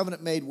was this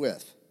covenant made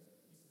with?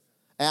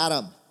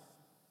 Adam.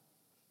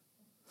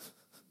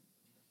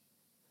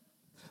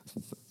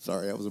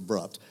 Sorry, that was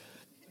abrupt.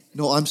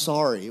 No, I'm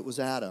sorry. It was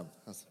Adam.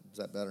 Is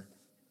that better?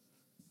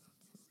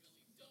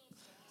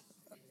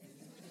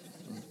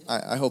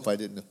 I hope I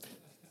didn't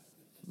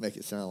make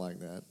it sound like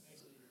that.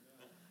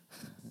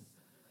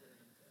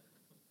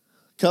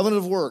 Covenant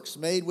of works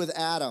made with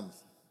Adam.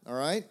 All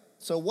right?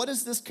 So what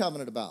is this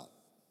covenant about?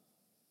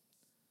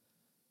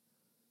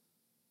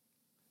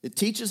 It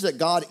teaches that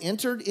God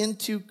entered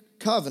into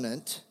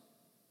covenant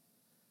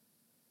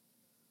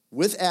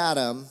with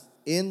Adam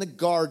in the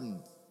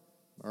garden.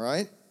 All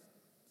right?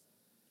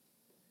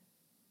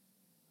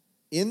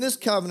 In this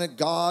covenant,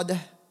 God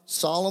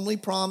solemnly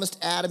promised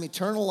Adam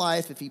eternal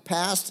life if he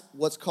passed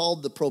what's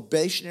called the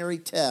probationary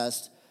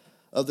test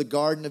of the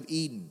Garden of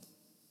Eden.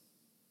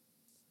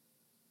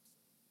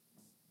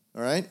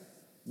 All right?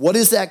 What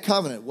is that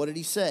covenant? What did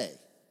he say?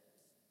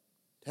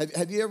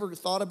 Have you ever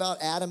thought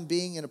about Adam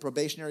being in a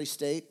probationary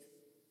state?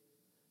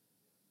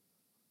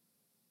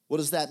 What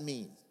does that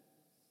mean?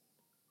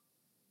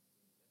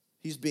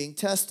 He's being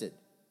tested.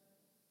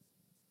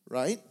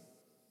 Right?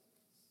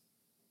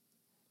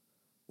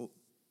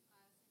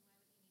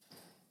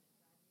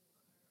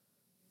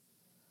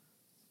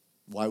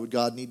 Why would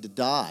God need to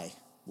die?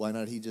 Why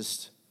not he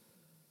just,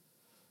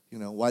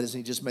 why doesn't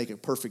he just make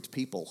it perfect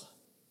people?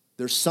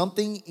 There's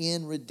something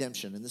in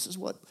redemption, and this is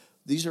what,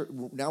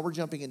 now we're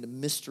jumping into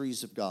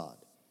mysteries of God.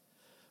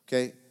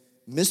 Okay?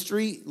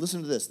 Mystery,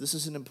 listen to this. This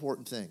is an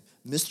important thing.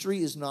 Mystery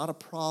is not a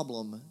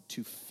problem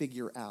to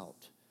figure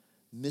out.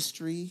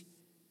 Mystery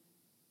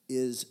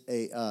is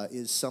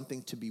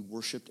something to be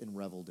worshiped and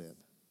reveled in.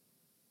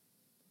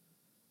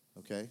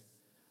 Okay?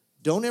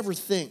 Don't ever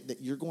think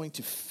that you're going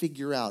to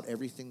figure out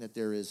everything that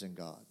there is in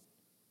God.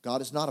 God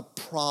is not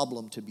a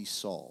problem to be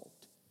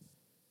solved.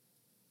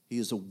 He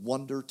is a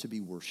wonder to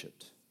be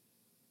worshiped.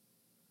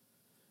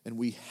 And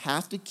we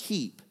have to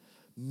keep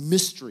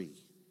mystery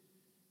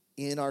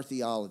in our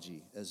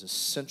theology as a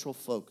central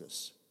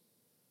focus.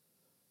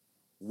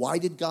 Why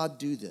did God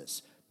do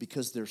this?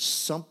 Because there's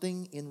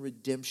something in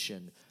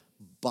redemption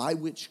by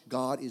which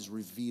God is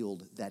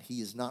revealed that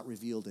he is not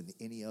revealed in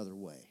any other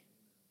way.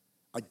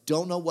 I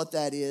don't know what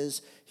that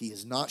is. He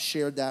has not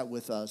shared that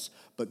with us,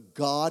 but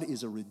God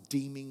is a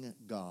redeeming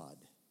God.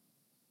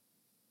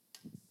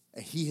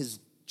 And he has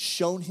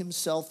shown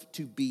himself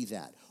to be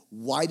that.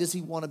 Why does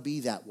he want to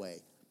be that way?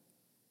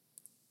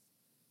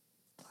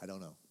 I don't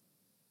know.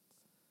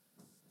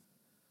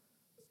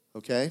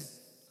 Okay?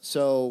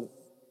 So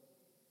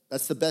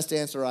that's the best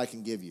answer I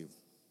can give you.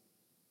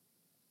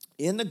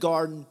 In the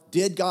garden,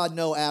 did God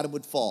know Adam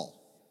would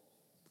fall?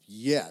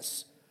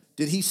 Yes.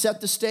 Did he set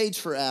the stage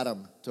for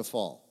Adam to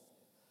fall?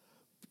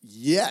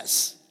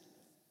 Yes.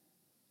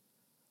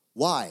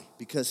 Why?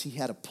 Because he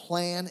had a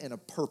plan and a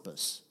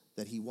purpose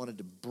that he wanted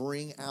to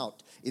bring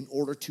out in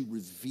order to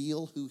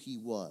reveal who he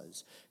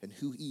was and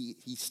who he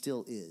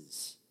still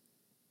is.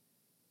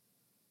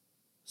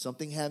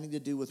 Something having to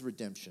do with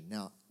redemption.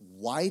 Now,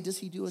 why does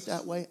he do it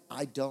that way?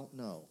 I don't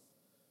know.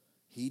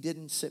 He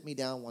didn't sit me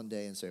down one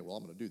day and say, well,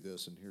 I'm going to do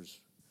this, and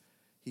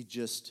he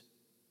just,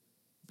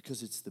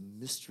 because it's the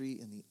mystery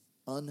and the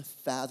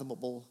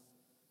unfathomable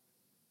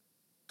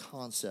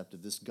concept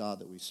of this God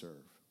that we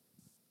serve.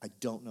 I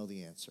don't know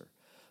the answer.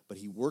 But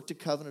he worked a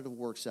covenant of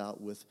works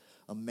out with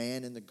a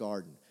man in the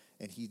garden.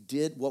 And he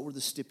did, what were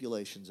the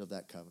stipulations of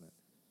that covenant?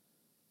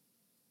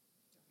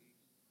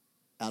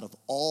 Out of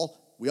all,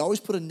 we always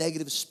put a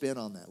negative spin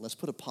on that. Let's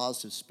put a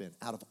positive spin.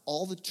 Out of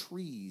all the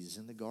trees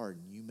in the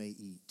garden, you may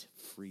eat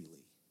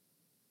freely.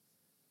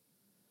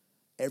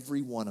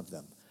 Every one of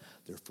them.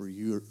 They're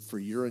for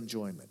your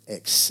enjoyment,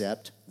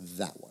 except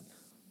that one.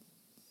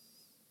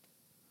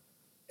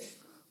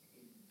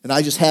 And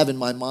I just have in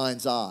my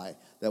mind's eye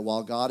that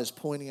while God is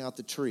pointing out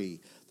the tree,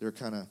 they're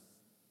kind of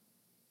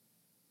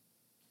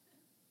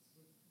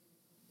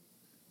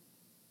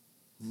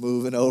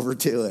moving over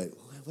to it.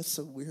 What's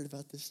so weird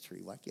about this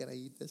tree? Why can't I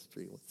eat this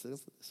tree? What's this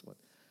with this one?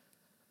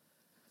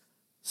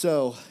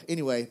 So,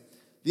 anyway,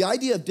 the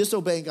idea of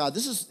disobeying God,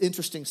 this is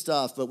interesting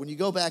stuff, but when you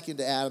go back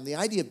into Adam, the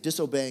idea of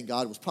disobeying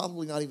God was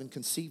probably not even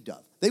conceived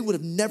of. They would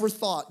have never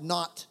thought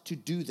not to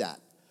do that.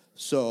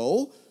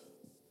 So,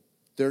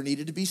 there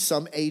needed to be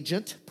some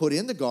agent put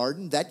in the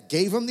garden that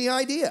gave them the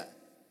idea.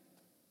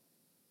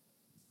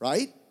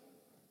 Right?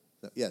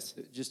 Yes?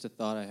 Just a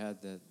thought I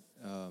had that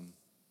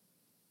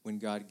when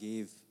God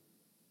gave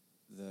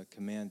the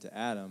command to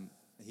Adam,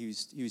 he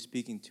was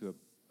speaking to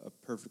a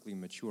perfectly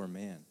mature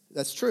man.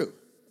 That's true.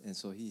 And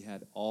so he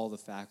had all the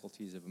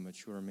faculties of a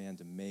mature man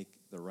to make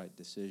the right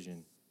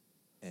decision,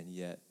 and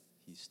yet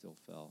he still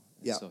fell.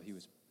 And so he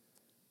was,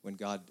 when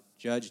God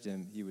judged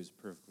him, he was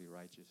perfectly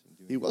righteous in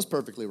doing it. He was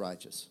perfectly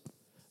righteous.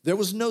 There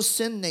was no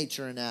sin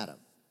nature in Adam.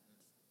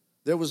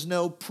 There was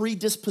no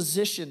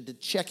predisposition to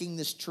checking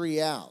this tree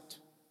out.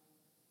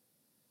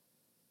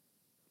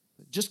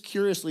 Just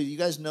curiously, do you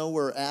guys know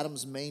where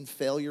Adam's main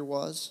failure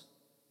was?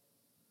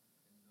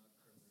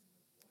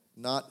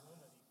 Not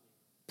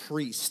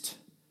priest.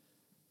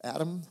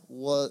 Adam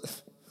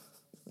was...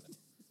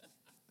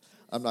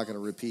 I'm not going to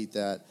repeat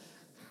that.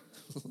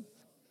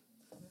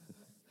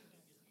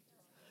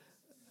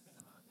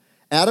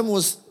 Adam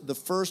was the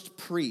first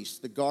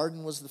priest. The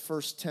garden was the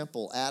first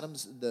temple.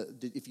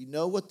 If you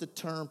know what the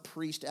term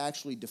priest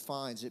actually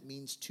defines, it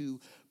means to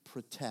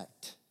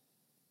protect.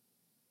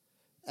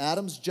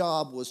 Adam's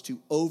job was to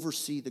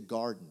oversee the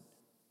garden.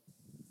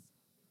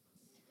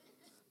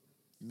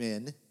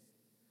 Men,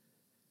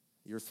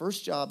 your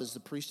first job as the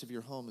priest of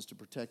your home is to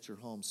protect your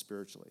home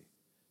spiritually.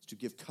 It's to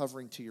give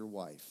covering to your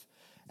wife.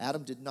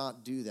 Adam did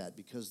not do that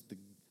because the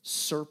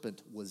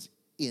serpent was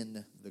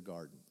in the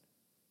garden.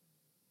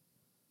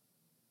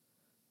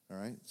 All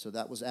right, so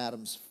that was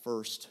Adam's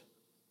first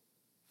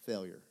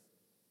failure.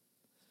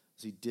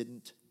 He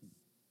didn't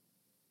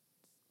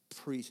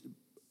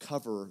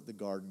cover the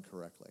garden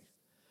correctly.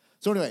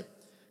 So anyway,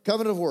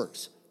 covenant of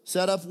works,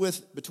 set up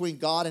between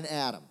God and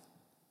Adam.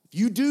 If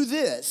you do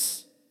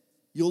this,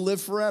 you'll live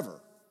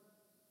forever.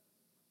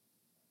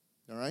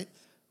 All right?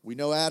 We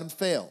know Adam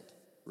failed,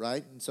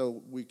 right? And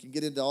so we can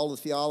get into all the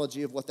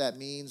theology of what that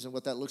means and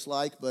what that looks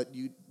like, but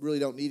you really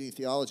don't need any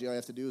theology. All you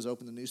have to do is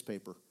open the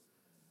newspaper.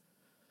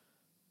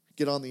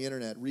 Get on the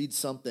internet, read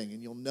something,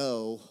 and you'll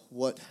know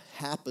what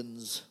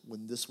happens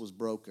when this was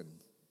broken.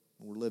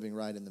 We're living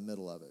right in the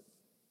middle of it.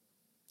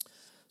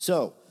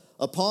 So,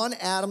 upon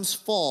Adam's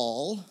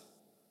fall,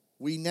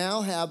 we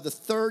now have the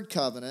third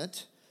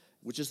covenant,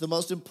 which is the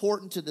most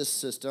important to this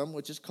system,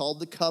 which is called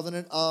the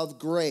covenant of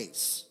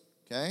grace.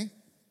 Okay?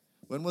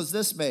 When was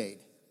this made?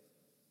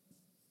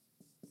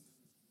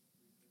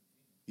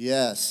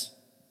 Yes.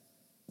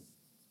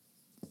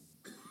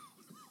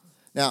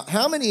 Now,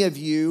 how many of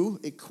you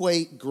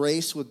equate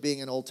grace with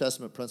being an Old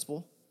Testament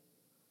principle?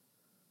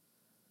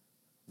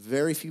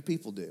 Very few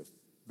people do.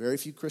 Very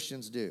few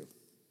Christians do.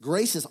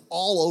 Grace is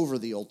all over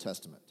the Old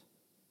Testament.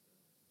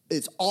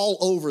 It's all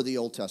over the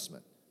Old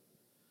Testament.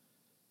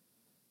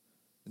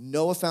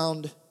 Noah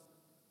found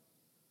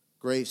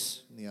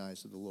grace in the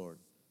eyes of the Lord.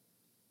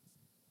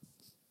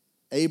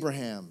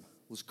 Abraham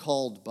was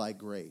called by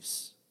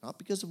grace, not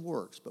because of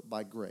works, but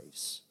by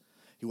grace.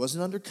 He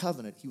wasn't under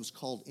covenant, he was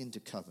called into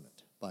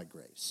covenant by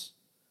grace.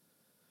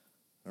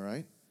 All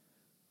right?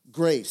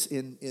 Grace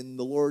in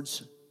the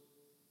Lord's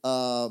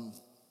long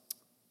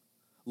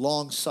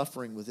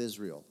suffering with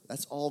Israel.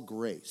 That's all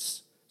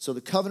grace. So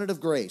the covenant of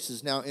grace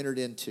is now entered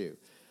into.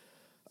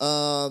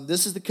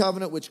 This is the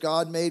covenant which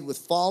God made with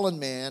fallen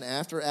man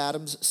after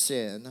Adam's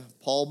sin.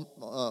 Paul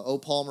O.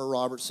 Palmer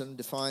Robertson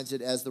defines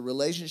it as the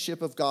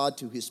relationship of God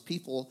to his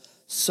people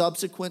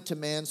subsequent to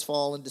man's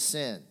fall into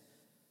sin.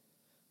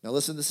 Now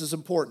listen, this is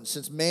important.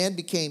 Since man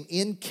became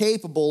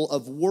incapable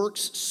of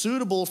works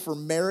suitable for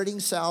meriting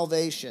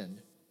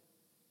salvation,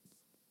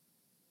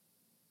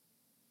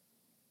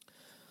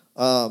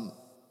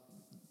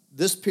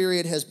 this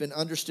period has been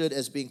understood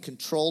as being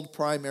controlled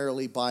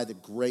primarily by the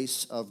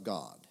grace of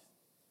God.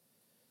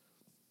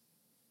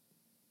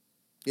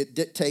 It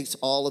dictates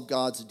all of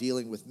God's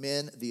dealing with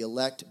men, the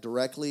elect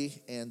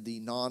directly and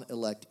the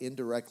non-elect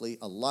indirectly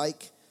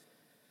alike.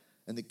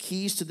 And the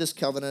keys to this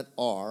covenant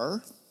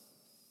are,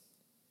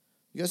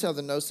 you guys have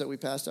the notes that we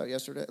passed out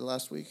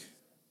last week?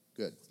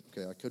 Good.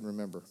 Okay, I couldn't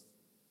remember.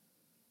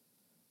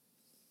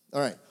 All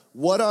right.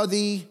 What are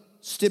the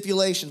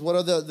stipulations? What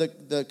are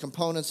the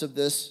components of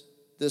this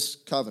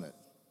covenant?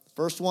 The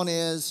first one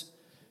is,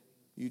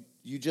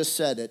 you just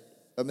said it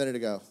a minute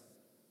ago.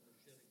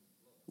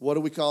 What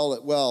do we call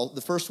it? Well,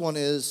 the first one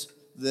is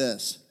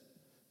this.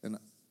 And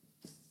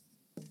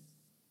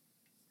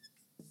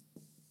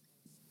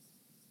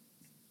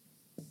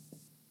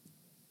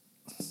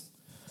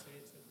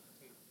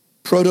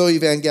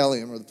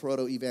Proto-evangelium, or the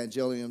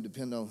proto-evangelium,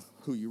 depending on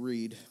who you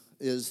read,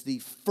 is the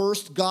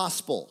first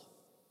gospel.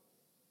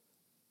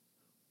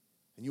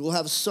 And you will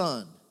have a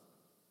son.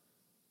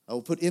 I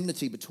will put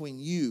enmity between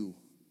you.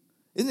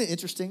 Isn't it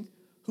interesting?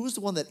 Who was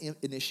the one that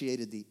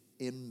initiated the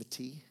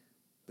enmity?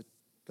 But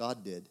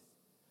God did.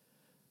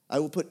 I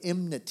will put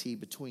enmity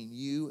between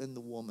you and the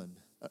woman.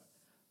 The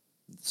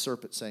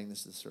serpent saying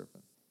this to the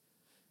serpent.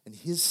 And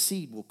his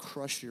seed will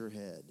crush your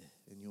head,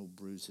 and you'll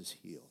bruise his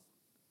heel.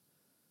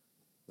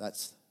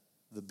 That's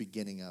the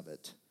beginning of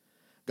it.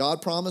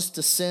 God promised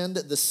to send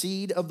the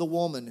seed of the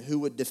woman who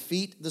would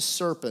defeat the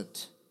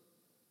serpent.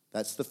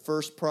 That's the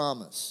first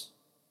promise.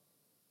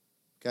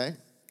 Okay?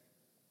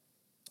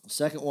 The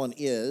second one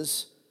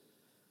is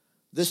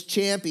this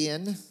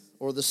champion,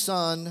 or the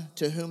son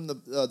to whom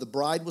the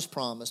bride was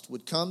promised,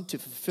 would come to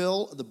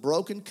fulfill the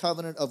broken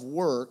covenant of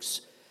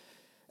works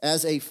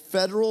as a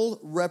federal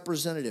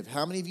representative.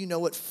 How many of you know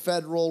what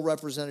federal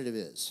representative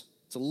is?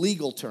 It's a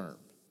legal term.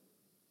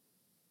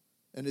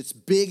 And it's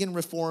big in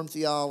Reformed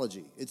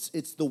theology.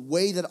 It's the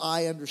way that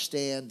I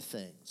understand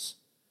things.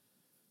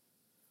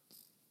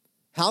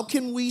 How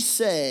can we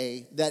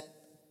say that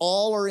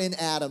all are in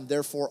Adam,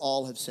 therefore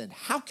all have sinned?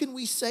 How can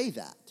we say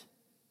that?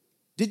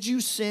 Did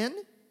you sin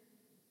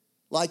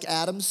like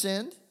Adam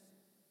sinned?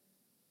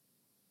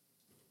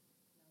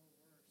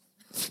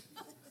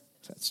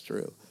 That's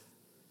true.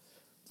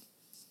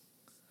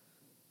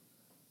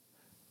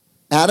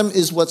 Adam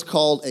is what's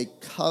called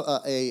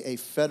a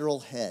federal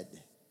head.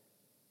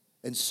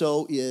 And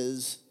so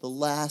is the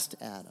last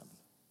Adam.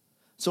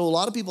 So a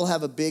lot of people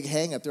have a big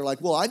hang up. They're like,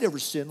 well, I never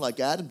sinned like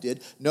Adam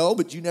did. No,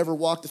 but you never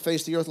walked the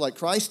face of the earth like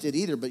Christ did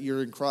either, but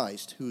you're in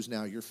Christ, who's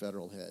now your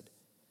federal head.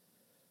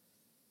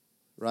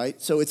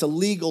 Right? So it's a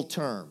legal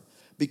term.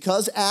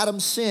 Because Adam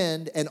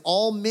sinned and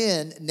all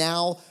men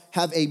now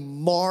have a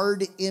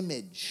marred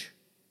image.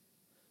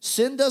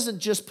 Sin doesn't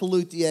just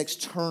pollute the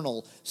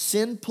external.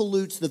 Sin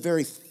pollutes the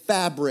very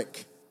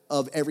fabric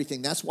of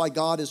everything. That's why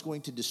God is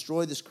going to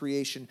destroy this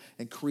creation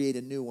and create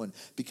a new one.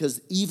 Because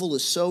evil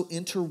is so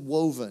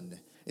interwoven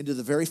into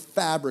the very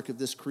fabric of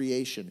this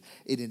creation.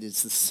 And it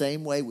is the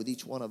same way with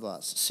each one of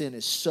us. Sin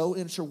is so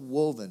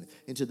interwoven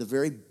into the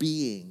very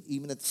being,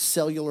 even at the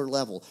cellular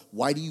level.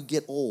 Why do you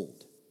get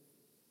old?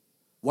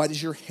 Why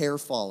does your hair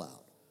fall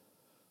out?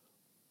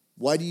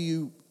 Why do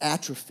you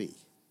atrophy?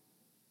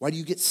 Why do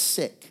you get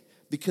sick?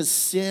 Because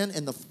sin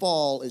and the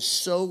fall is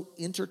so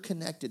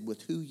interconnected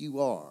with who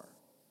you are.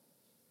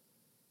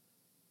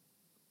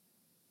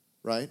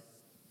 Right?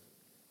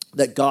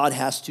 That God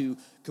has to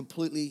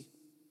completely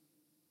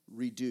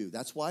redo.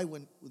 That's why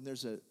when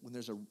there's a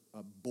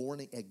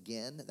born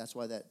again, that's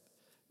why that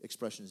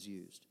expression is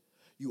used.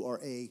 You are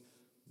a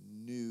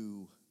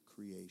new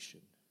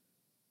creation.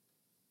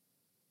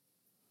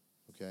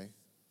 Okay?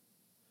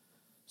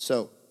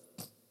 So,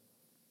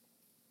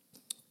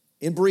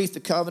 in brief, the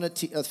covenant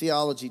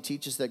theology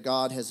teaches that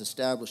God has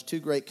established two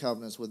great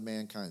covenants with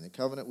mankind. The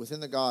covenant within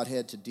the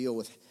Godhead to deal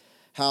with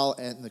how,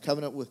 and the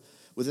covenant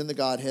within the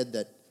Godhead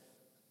that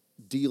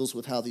deals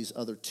with how these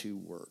other two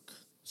work.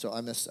 So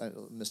I missed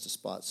a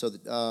spot. So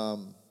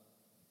the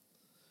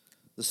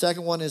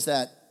second one is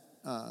that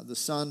the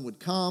Son would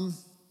come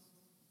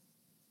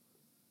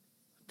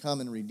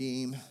and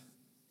redeem.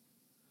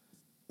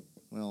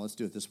 Well, let's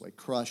do it this way.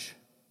 Crush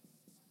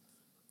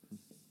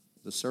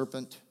the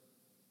serpent.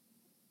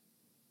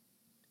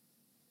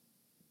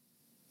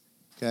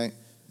 Okay?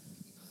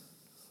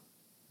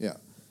 Yeah.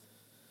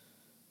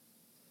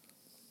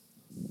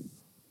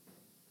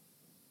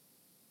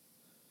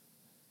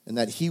 And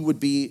that he would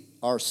be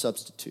our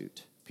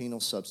substitute, penal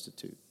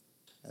substitute,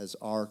 as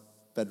our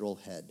federal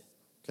head.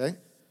 Okay?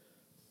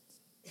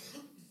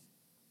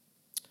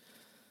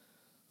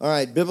 All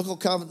right, biblical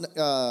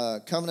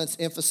covenants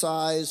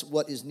emphasize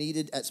what is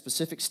needed at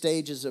specific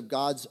stages of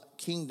God's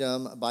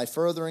kingdom by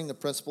furthering the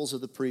principles of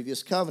the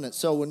previous covenant.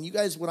 So when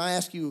I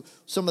ask you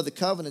some of the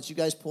covenants, you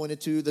guys pointed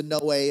to the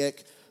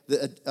Noahic,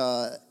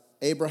 the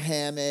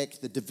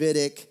Abrahamic, the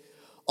Davidic,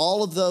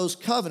 all of those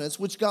covenants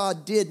which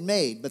God did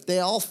made, but they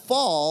all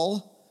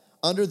fall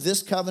under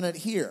this covenant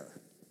here.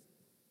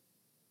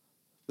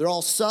 They're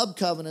all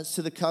sub-covenants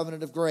to the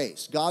covenant of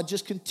grace. God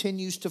just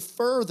continues to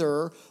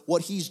further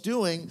what he's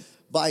doing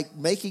by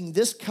making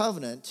this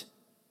covenant.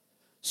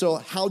 So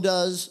how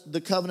does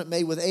the covenant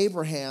made with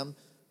Abraham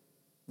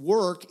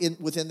work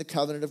within the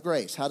covenant of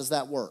grace? How does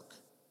that work?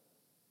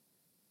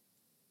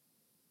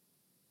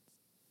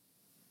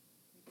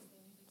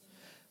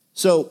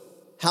 So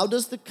how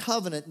does the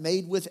covenant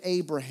made with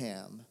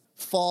Abraham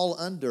fall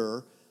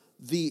under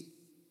the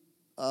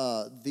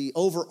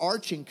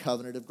overarching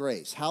covenant of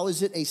grace? How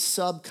is it a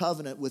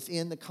sub-covenant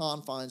within the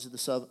confines of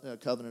the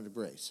covenant of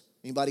grace?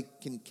 Anybody,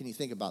 can you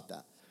think about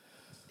that?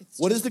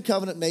 What is the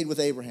covenant made with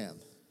Abraham?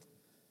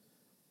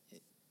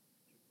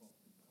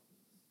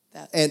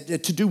 And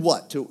to do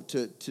what?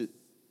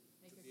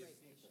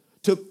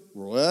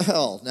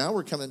 Well, now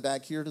we're coming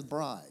back here to the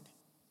bride.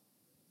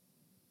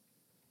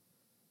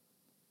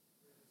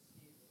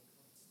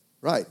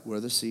 Right,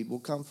 where the seed will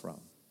come from.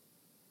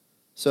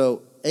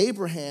 So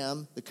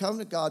Abraham, the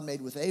covenant God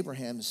made with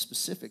Abraham is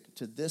specific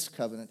to this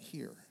covenant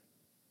here.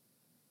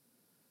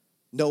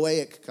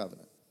 Noahic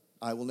covenant.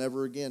 I will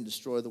never again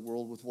destroy the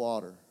world with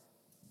water.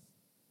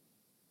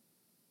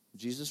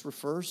 Jesus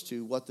refers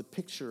to what the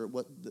picture,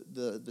 what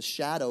the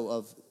shadow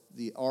of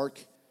the ark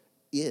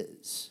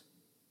is,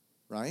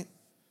 right?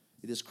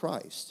 It is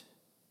Christ.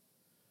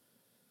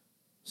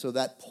 So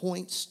that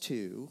points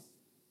to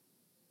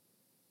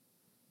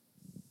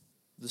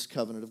this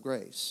covenant of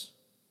grace.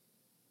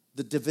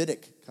 The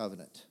Davidic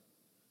covenant.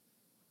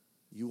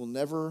 You will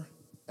never,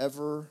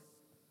 ever,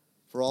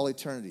 for all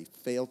eternity,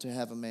 fail to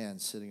have a man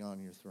sitting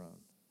on your throne,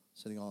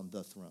 sitting on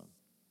the throne.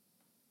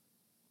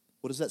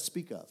 What does that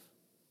speak of?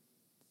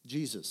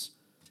 Jesus,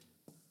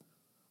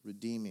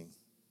 redeeming.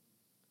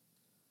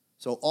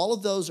 So all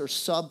of those are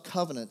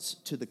sub-covenants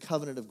to the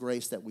covenant of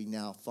grace that we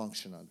now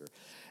function under.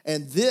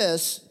 And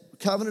this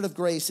covenant of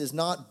grace is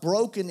not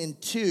broken in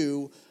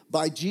two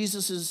by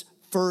Jesus'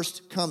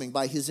 first coming,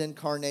 by his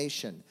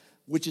incarnation,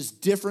 which is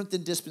different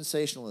than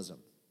dispensationalism.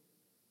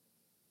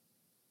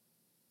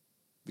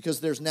 Because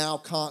there's now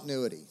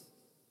continuity.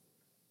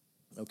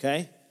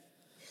 Okay?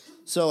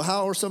 So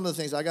how are some of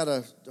the things, I got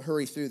to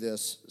hurry through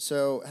this.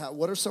 So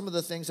what are some of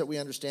the things that we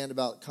understand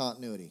about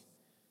continuity?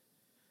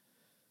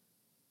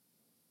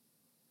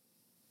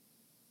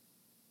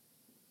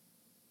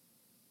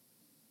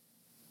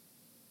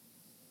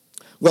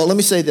 Well, let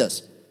me say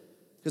this,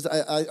 because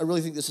I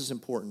really think this is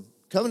important.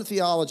 Covenant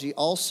theology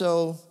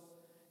also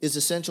is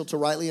essential to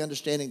rightly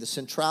understanding the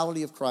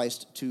centrality of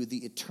Christ to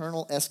the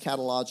eternal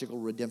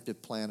eschatological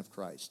redemptive plan of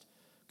Christ.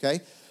 Okay?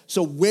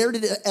 So where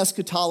did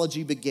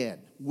eschatology begin?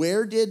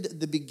 Where did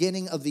the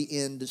beginning of the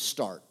end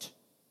start?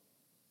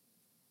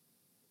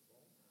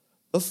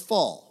 The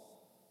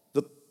fall.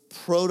 The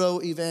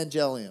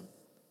proto-evangelium.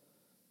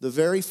 The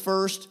very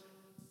first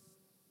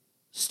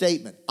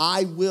statement.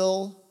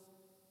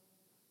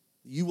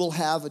 You will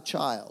have a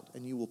child,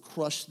 and you will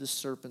crush the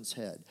serpent's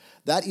head.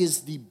 That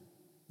is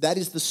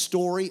the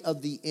story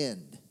of the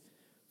end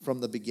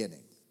from the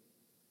beginning.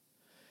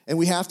 And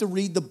we have to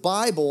read the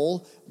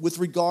Bible with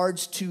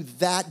regards to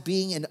that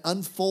being an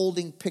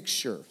unfolding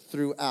picture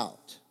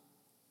throughout.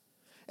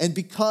 And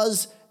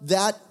because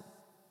that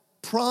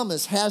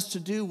promise has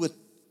to do with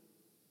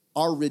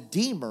our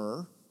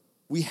Redeemer,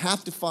 we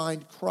have to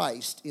find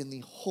Christ in the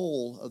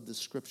whole of the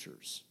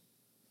Scriptures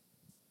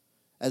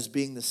as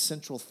being the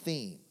central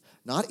theme.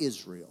 Not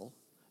Israel,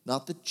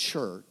 not the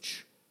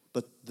church,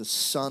 but the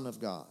Son of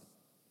God.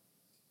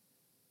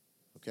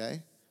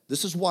 Okay?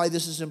 This is why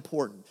this is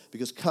important,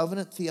 because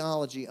covenant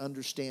theology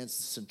understands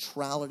the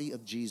centrality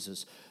of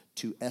Jesus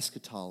to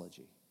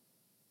eschatology.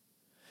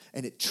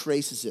 And it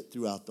traces it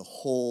throughout the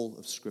whole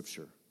of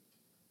Scripture.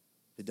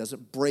 It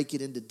doesn't break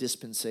it into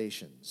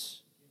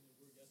dispensations.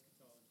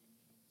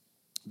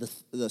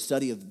 The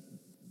study of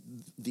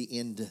the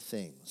end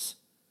things.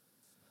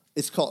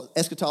 It's called,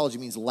 eschatology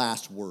means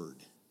last word.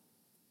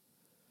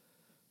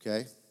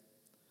 Okay?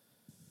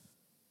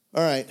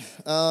 All right.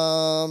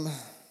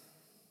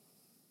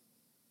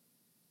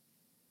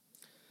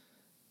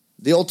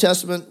 The Old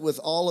Testament, with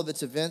all of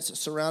its events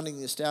surrounding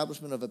the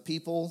establishment of a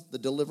people, the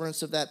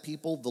deliverance of that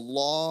people, the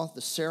law,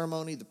 the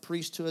ceremony, the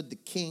priesthood, the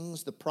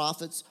kings, the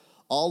prophets,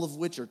 all of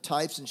which are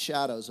types and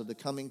shadows of the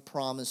coming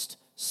promised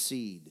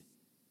seed.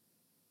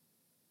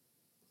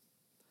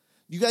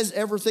 You guys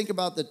ever think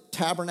about the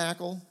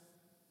tabernacle?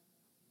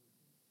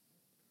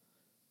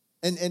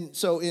 And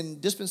so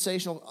in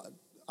dispensational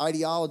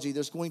ideology,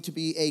 there's going to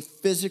be a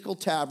physical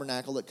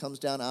tabernacle that comes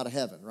down out of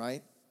heaven,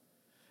 right?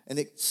 And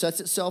it sets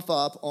itself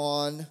up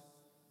on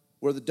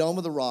where the Dome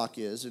of the Rock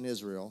is in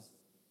Israel.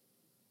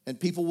 And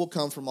people will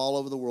come from all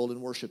over the world and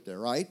worship there,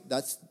 right?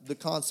 That's the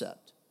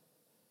concept.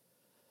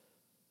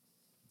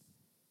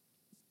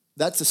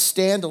 That's a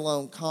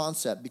standalone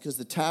concept because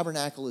the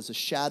tabernacle is a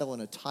shadow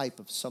and a type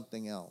of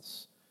something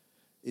else.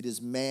 It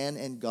is man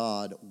and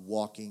God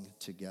walking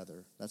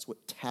together. That's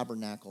what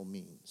tabernacle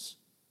means.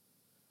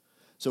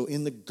 So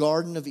in the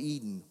Garden of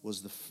Eden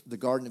was the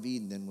Garden of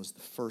Eden then was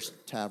the first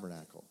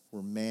tabernacle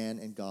where man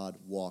and God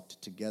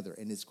walked together.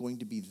 And it's going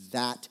to be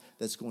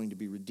that's going to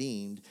be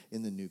redeemed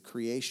in the new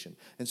creation.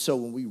 And so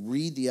when we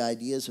read the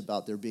ideas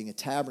about there being a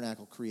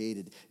tabernacle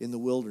created in the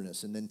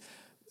wilderness, and then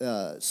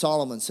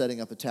Solomon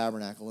setting up a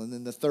tabernacle, and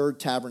then the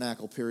third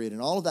tabernacle period,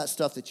 and all of that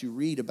stuff that you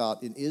read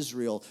about in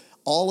Israel,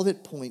 all of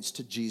it points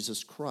to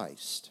Jesus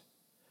Christ.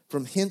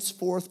 From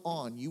henceforth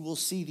on, you will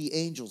see the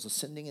angels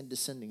ascending and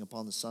descending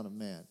upon the Son of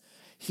Man.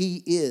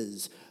 He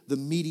is the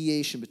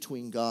mediation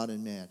between God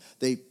and man.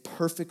 They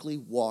perfectly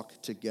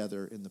walk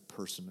together in the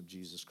person of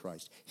Jesus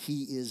Christ.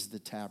 He is the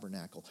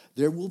tabernacle.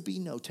 There will be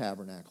no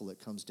tabernacle that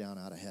comes down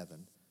out of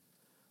heaven.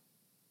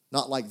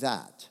 Not like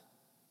that.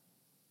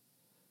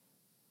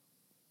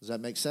 Does that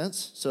make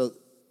sense? So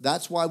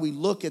that's why we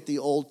look at the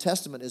Old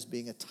Testament as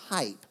being a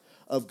type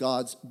of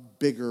God's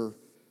bigger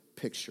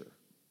picture.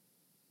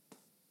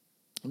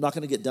 I'm not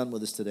going to get done with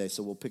this today,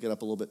 so we'll pick it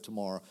up a little bit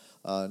tomorrow,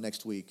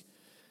 next week.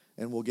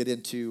 And we'll get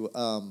into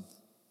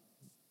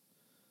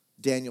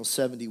Daniel's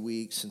 70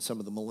 weeks and some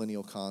of the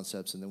millennial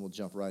concepts, and then we'll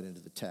jump right into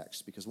the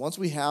text. Because once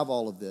we have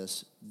all of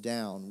this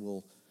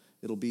down,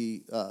 it'll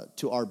be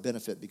to our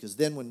benefit. Because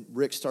then when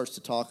Rick starts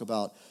to talk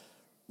about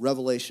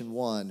Revelation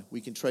 1,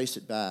 we can trace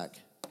it back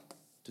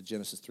to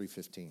Genesis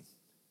 3:15.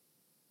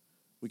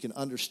 We can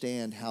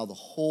understand how the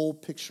whole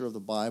picture of the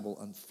Bible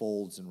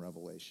unfolds in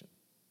Revelation.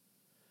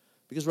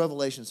 Because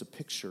Revelation is a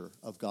picture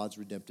of God's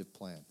redemptive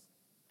plan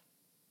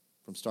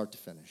from start to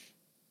finish.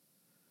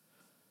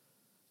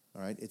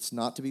 All right? It's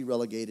not to be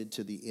relegated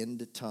to the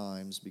end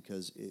times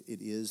because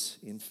it is,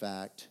 in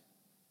fact,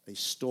 a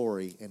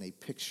story and a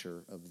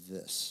picture of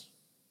this.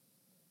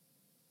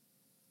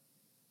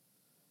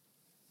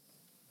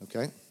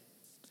 Okay?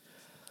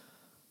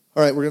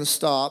 All right, we're going to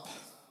stop,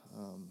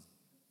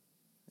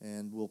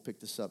 and we'll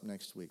pick this up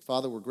next week.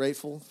 Father, we're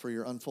grateful for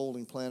your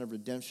unfolding plan of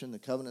redemption, the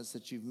covenants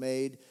that you've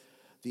made,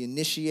 the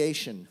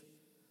initiation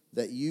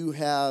that you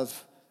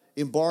have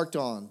embarked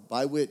on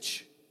by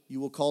which you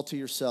will call to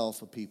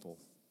yourself a people.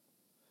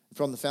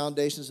 From the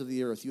foundations of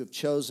the earth, you have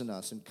chosen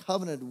us and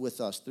covenanted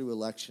with us through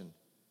election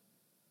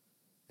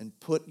and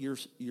put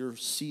your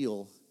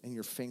seal and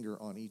your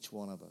finger on each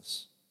one of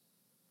us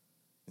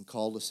and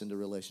called us into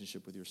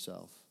relationship with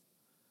yourself.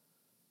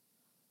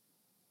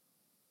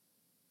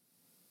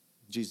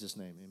 In Jesus'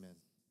 name, amen.